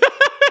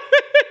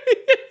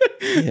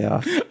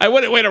 Yeah. I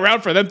wouldn't wait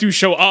around for them to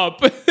show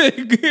up.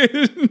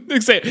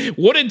 Say,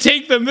 wouldn't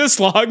take them this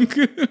long.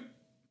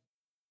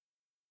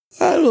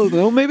 I don't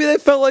know. Maybe they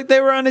felt like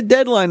they were on a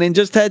deadline and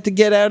just had to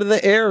get out of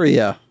the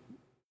area.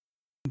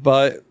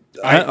 But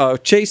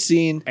chase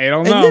scene. I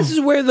don't know. And this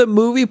is where the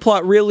movie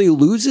plot really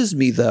loses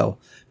me, though,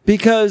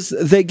 because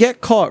they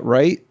get caught,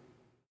 right?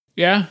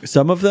 Yeah.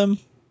 Some of them.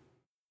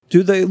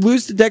 Do they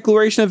lose the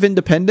Declaration of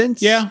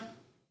Independence? Yeah.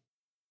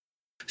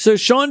 So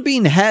Sean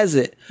Bean has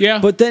it. Yeah.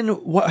 But then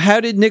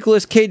how did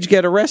Nicolas Cage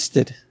get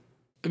arrested?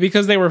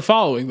 Because they were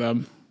following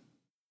them.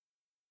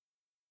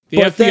 The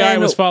FBI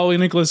was following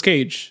Nicolas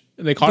Cage.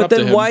 And they caught up to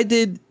him. But then why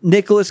did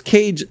Nicolas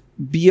Cage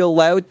be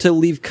allowed to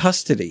leave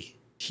custody?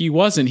 He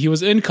wasn't. He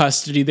was in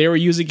custody. They were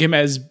using him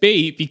as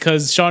bait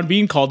because Sean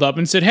Bean called up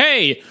and said,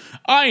 hey,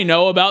 I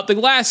know about the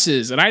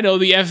glasses and I know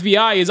the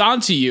FBI is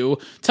onto you.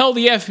 Tell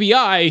the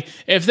FBI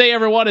if they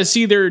ever want to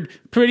see their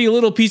pretty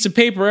little piece of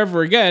paper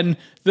ever again,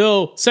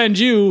 they'll send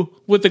you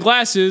with the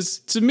glasses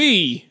to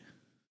me.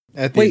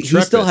 Wait,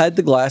 he still had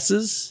the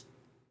glasses?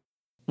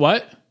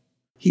 What?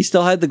 He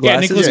still had the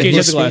glasses? Yeah, Nicolas Cage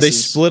had the glasses. They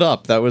split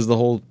up. That was the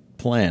whole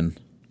plan.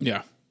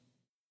 Yeah.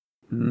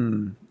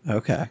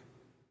 Okay.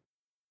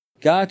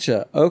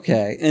 Gotcha.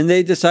 Okay. And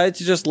they decided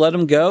to just let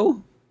him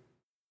go?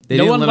 They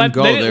didn't let him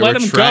go. They were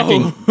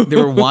tracking. They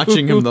were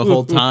watching him the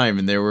whole time,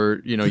 and they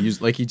were,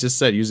 like he just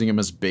said, using him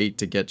as bait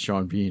to get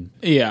Sean Bean.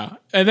 Yeah.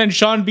 And then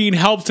Sean Bean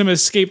helped him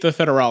escape the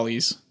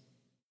federales.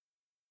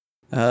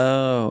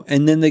 Oh.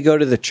 And then they go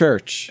to the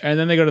church.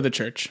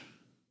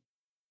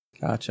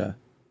 Gotcha.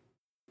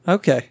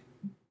 Okay.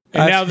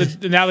 And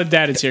now the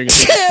dad is here.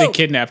 They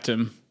kidnapped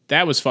him.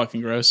 That was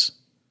fucking gross.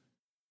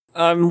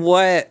 I'm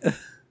wet.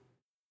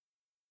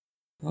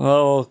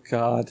 Oh,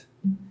 God.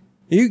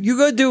 You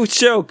go do a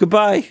show.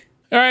 Goodbye.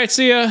 All right,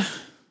 see ya.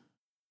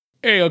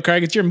 There you go,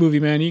 Craig. It's your movie,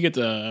 man. You get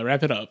to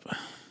wrap it up.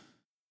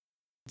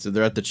 So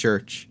they're at the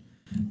church,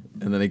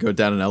 and then they go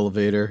down an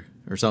elevator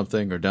or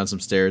something, or down some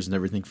stairs, and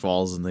everything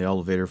falls, and the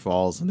elevator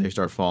falls, and they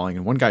start falling,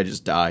 and one guy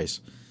just dies.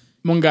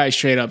 One guy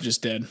straight up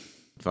just dead.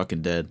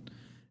 Fucking dead.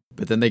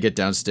 But then they get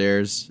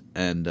downstairs,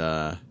 and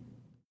I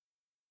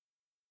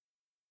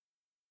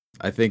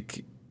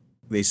think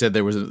they said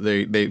there was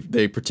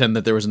they pretend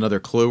that there was another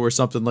clue or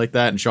something like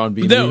that, and Sean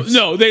Bean leaves.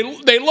 No,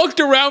 they looked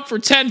around for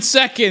 10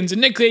 seconds,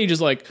 and Nick Cage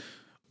is like,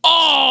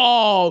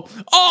 oh,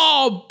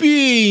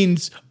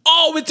 beans.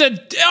 Oh, it's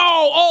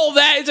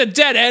a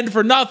dead end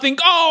for nothing.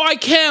 Oh, I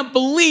can't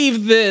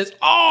believe this.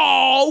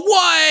 Oh,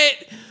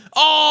 what?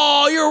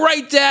 Oh, you're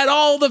right, Dad.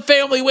 All the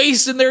family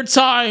wasting their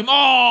time.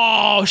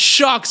 Oh,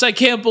 shucks. I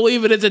can't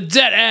believe it. It's a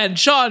dead end.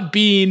 Sean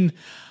Bean,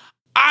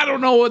 I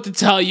don't know what to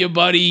tell you,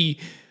 buddy.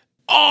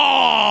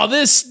 Oh,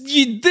 this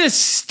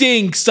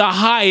stinks to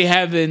high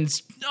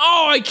heavens.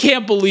 Oh, I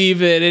can't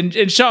believe it.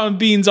 And Sean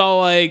Bean's all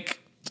like,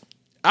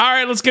 all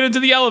right, let's get into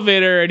the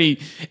elevator. And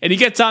he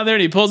gets on there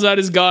and he pulls out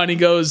his gun. He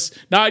goes,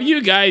 not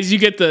you guys. You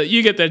get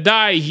to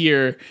die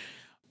here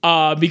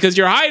because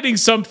you're hiding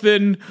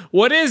something.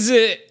 What is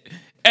it?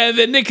 And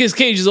then Nicolas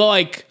Cage is all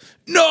like,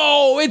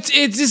 No, it's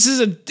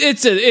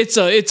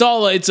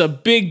a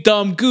big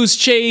dumb goose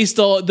chase.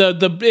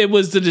 It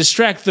was to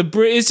distract the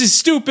bridge. This is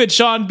stupid,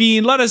 Sean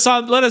Bean. Let us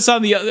on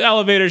the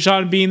elevator,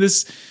 Sean Bean.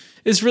 This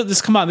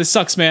come on, this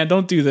sucks, man.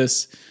 Don't do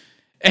this.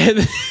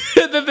 And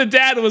then the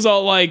dad was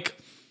all like,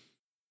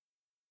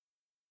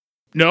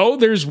 no,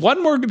 there's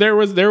one more. There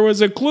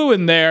was a clue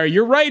in there.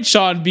 You're right,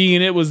 Sean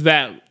Bean. It was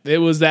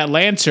that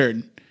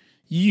lantern.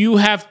 You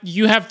have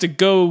to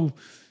go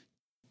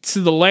to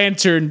the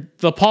lantern,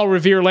 the Paul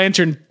Revere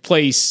lantern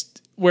place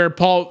where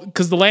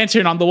because the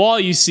lantern on the wall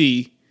you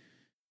see,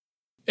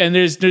 and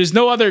there's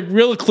no other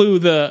real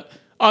clue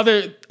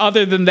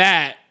other than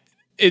that.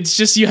 It's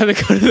just you have to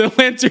go to the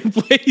lantern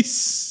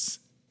place.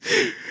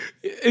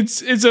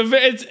 It's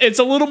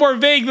a little more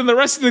vague than the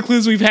rest of the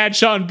clues we've had,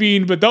 Sean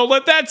Bean, but don't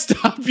let that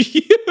stop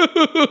you.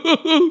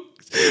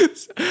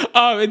 It's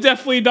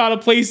definitely not a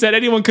place that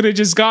anyone could have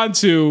just gone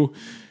to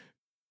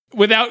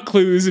without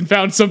clues and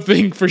found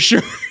something for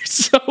sure.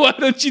 So why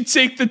don't you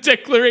take the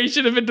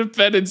Declaration of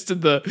Independence to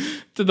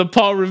the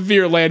Paul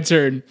Revere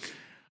lantern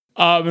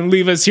and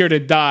leave us here to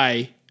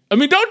die? I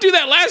mean, don't do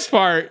that last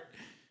part.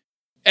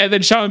 And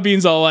then Sean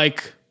Bean's all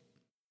like,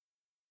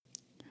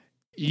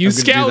 you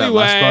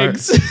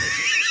scallywags.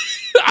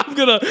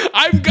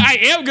 I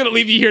am gonna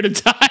leave you here to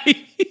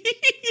die.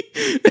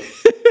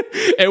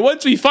 And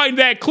once we find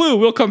that clue,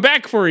 we'll come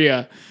back for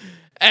you.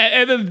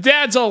 And then the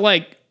dad's all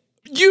like,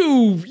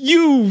 how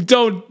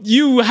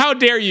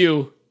dare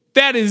you?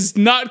 That is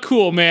not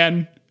cool,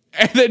 man.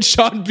 And then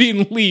Sean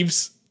Bean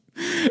leaves.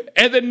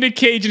 And then Nick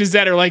Cage and his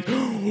dad are like,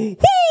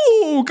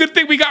 whoo, good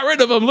thing we got rid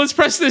of him. Let's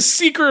press this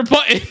secret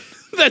button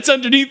that's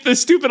underneath the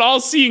stupid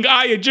all-seeing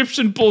eye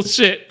Egyptian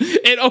bullshit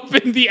and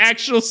open the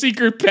actual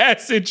secret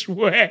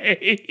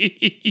passageway.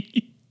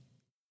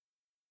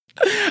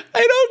 I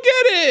don't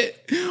get it.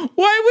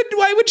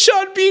 Why would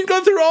Sean Bean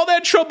go through all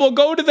that trouble,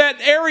 go to that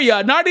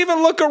area, not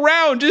even look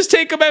around, just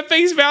take them at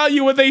face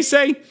value when they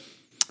say,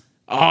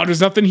 oh,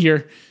 there's nothing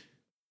here.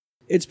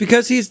 It's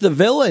because he's the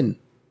villain.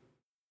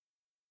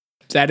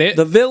 Is that it?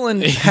 The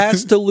villain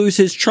has to lose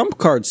his trump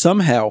card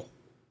somehow.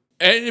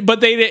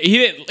 But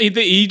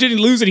he didn't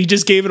lose it. He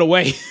just gave it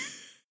away.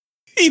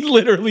 He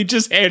literally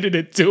just handed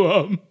it to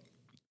him.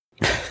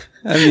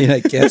 I mean, I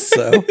guess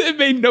so. It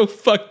made no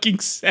fucking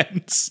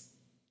sense.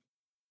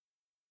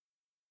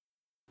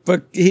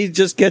 But he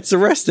just gets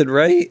arrested,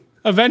 right?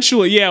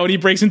 Eventually, yeah, when he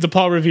breaks into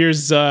Paul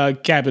Revere's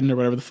cabin or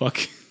whatever the fuck.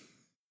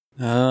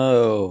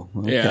 Oh,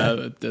 okay.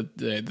 Yeah,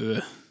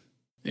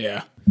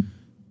 yeah.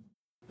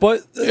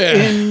 But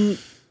in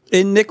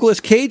Nicolas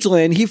Cage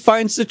land, he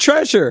finds the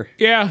treasure.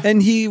 Yeah.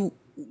 And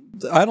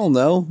I don't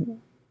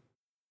know.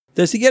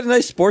 Does he get a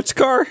nice sports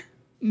car?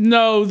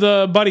 No,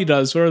 the buddy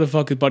does. Whatever the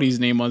fuck his buddy's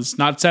name was.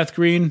 Not Seth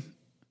Green.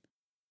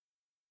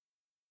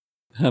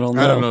 I don't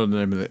know. I don't know the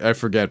name of it. I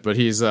forget, but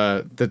he's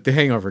the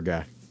Hangover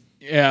guy.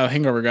 Yeah,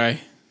 Hangover guy.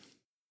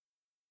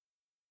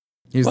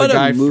 He's What the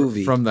guy a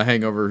movie. from the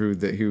Hangover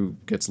who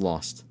gets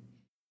lost.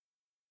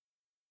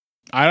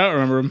 I don't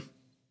remember him.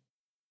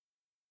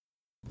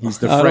 He's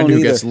the I friend don't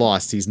who gets either.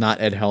 lost. He's not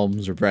Ed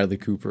Helms or Bradley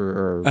Cooper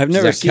or I've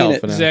never Zach seen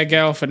it. Galifianakis. Zach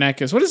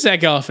Galifianakis. What is Zach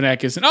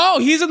Galifianakis? Oh,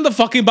 he's in the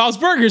fucking Bob's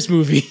Burgers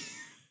movie.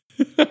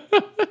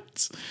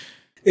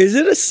 Is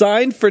it a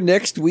sign for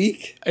next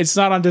week? It's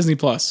not on Disney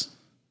Plus.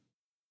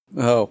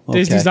 Oh, okay.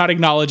 Disney's not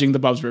acknowledging the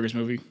Bob's Burgers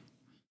movie.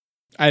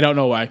 I don't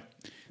know why.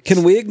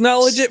 Can we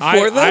acknowledge it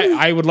for them?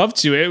 I would love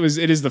to.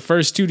 It is the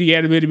first 2D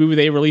animated movie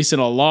they released in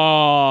a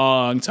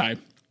long time.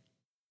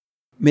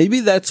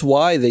 Maybe that's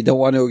why they don't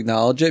want to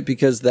acknowledge it,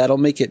 because that'll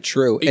make it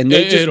true, and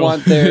they just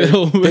want their.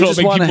 It'll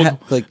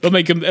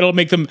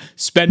make them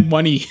spend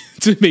money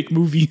to make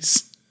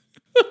movies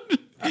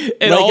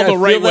in all the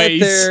right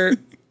ways.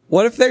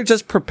 What if they're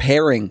just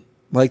preparing?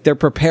 Like they're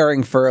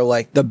preparing for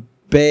like the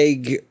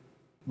big,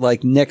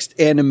 like next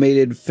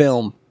animated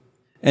film,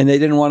 and they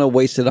didn't want to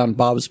waste it on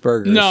Bob's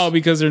Burgers. No,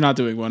 because they're not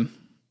doing one.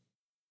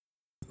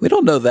 We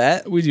don't know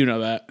that. We do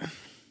know that.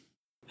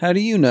 How do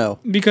you know?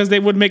 Because they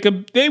would make a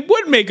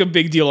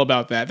big deal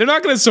about that. They're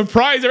not going to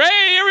surprise her.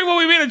 Hey, everyone,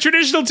 we made a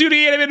traditional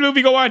 2D animated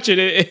movie. Go watch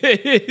it.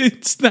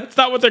 That's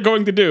not what they're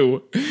going to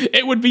do.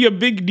 It would be a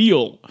big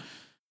deal.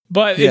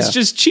 But it's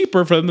just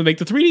cheaper for them to make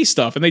the 3D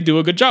stuff, and they do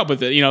a good job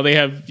with it. You know, they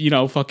have,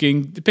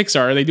 fucking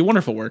Pixar. They do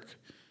wonderful work.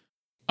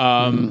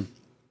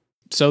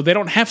 So they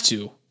don't have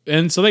to,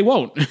 and so they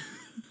won't.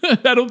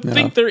 I don't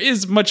think there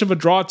is much of a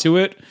draw to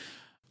it,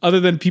 other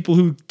than people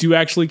who do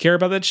actually care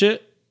about that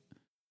shit.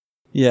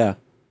 Yeah.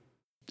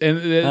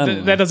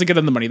 And that doesn't get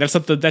them the money. That's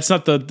not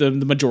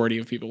the majority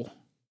of people.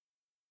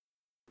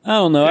 I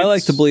don't know. I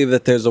like to believe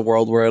that there's a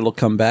world where it'll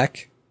come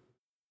back.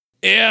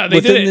 Yeah, they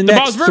within did it. the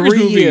Bob's next Burgers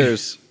 3 movie.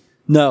 years.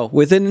 No,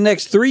 within the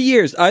next 3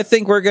 years, I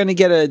think we're going to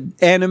get an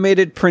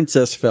animated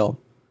princess film.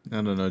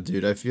 No,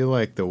 dude. I feel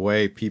like the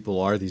way people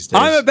are these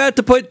days. I'm about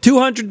to put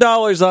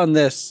 $200 on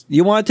this.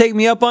 You want to take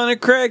me up on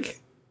it, Craig?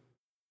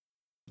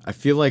 I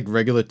feel like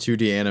regular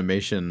 2D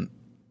animation,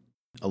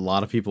 a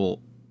lot of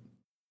people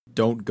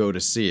don't go to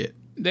see it.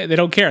 They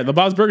don't care. The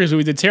Bob's Burgers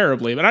movie did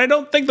terribly, but I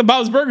don't think the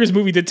Bob's Burgers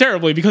movie did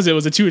terribly because it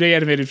was a 2-day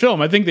animated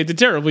film. I think they did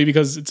terribly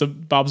because it's a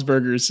Bob's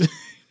Burgers.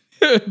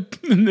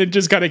 And it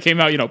just kind of came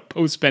out,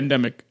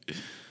 post-pandemic.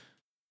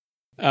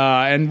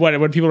 And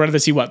what people rather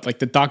see? What, like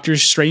the Doctor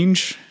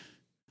Strange?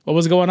 What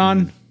was going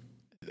on?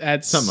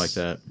 That's something like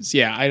that.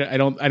 Yeah, I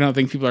don't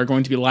think people are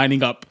going to be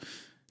lining up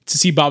to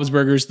see Bob's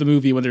Burgers the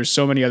movie when there's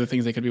so many other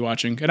things they could be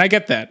watching, and I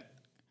get that.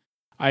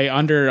 I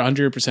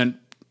 100%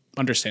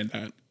 understand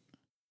that.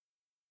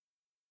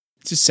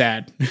 It's just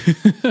sad.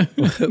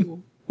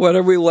 What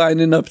are we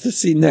lining up to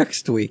see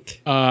next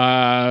week?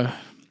 Not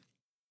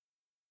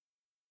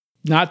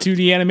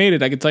 2D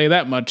animated, I can tell you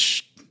that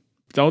much.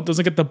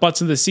 Doesn't get the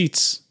butts in the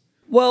seats.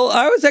 Well,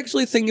 I was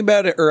actually thinking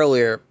about it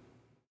earlier,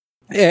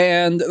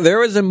 and there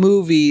was a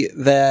movie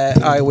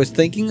that I was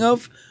thinking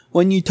of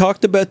when you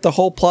talked about the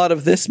whole plot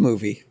of this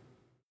movie.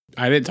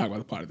 I didn't talk about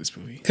the plot of this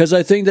movie. Because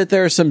I think that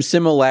there are some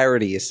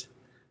similarities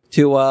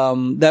to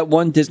that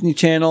one Disney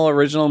Channel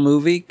original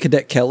movie,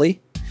 Cadet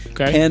Kelly.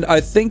 Okay. And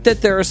I think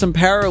that there are some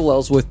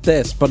parallels with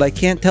this, but I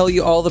can't tell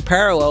you all the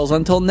parallels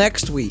until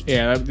next week.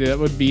 Yeah,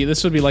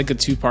 this would be like a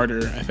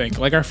 2-parter, I think.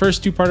 Like our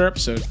first 2-parter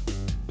episode.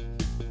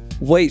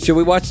 Wait, should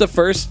we watch the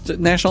first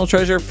National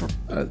Treasure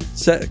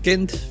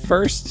second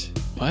first?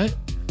 What?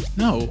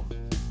 No.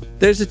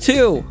 There's a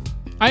 2.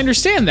 I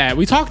understand that.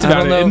 We talked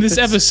about it in this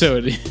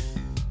episode.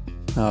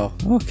 Oh,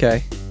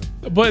 okay.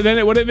 But then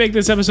it wouldn't make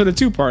this episode a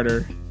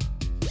 2-parter.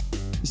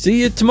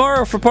 See you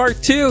tomorrow for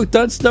part 2.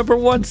 Dunce number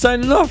 1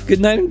 signing off. Good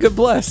night and good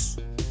bless.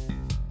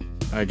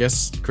 I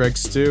guess Craig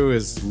Stew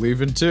is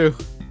leaving too.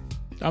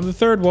 I'm the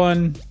third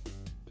one.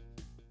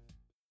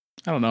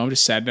 I don't know. I'm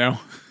just sad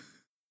now.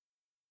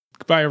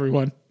 Goodbye,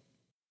 everyone.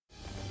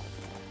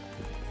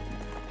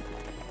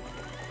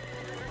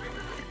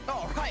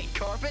 All right,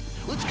 Carpet,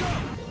 let's go.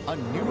 A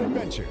new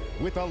adventure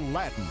with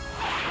Aladdin.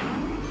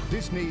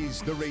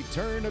 Disney's The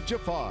Return of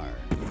Jafar.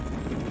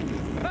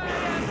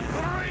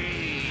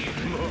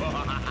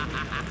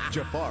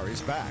 Jafar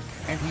is back,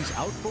 and he's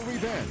out for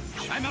revenge.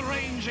 I'm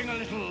arranging a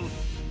little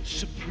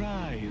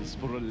surprise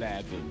for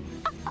Aladdin.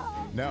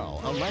 Now,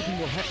 Aladdin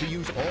will have to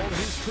use all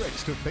his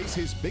tricks to face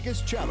his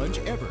biggest challenge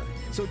ever.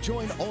 So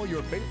join all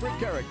your favorite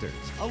characters,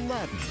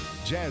 Aladdin,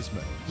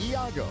 Jasmine,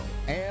 Iago,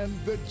 and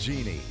the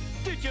Genie.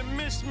 Did you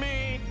miss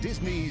me?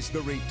 Disney's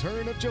The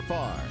Return of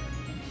Jafar.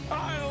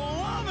 I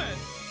love it!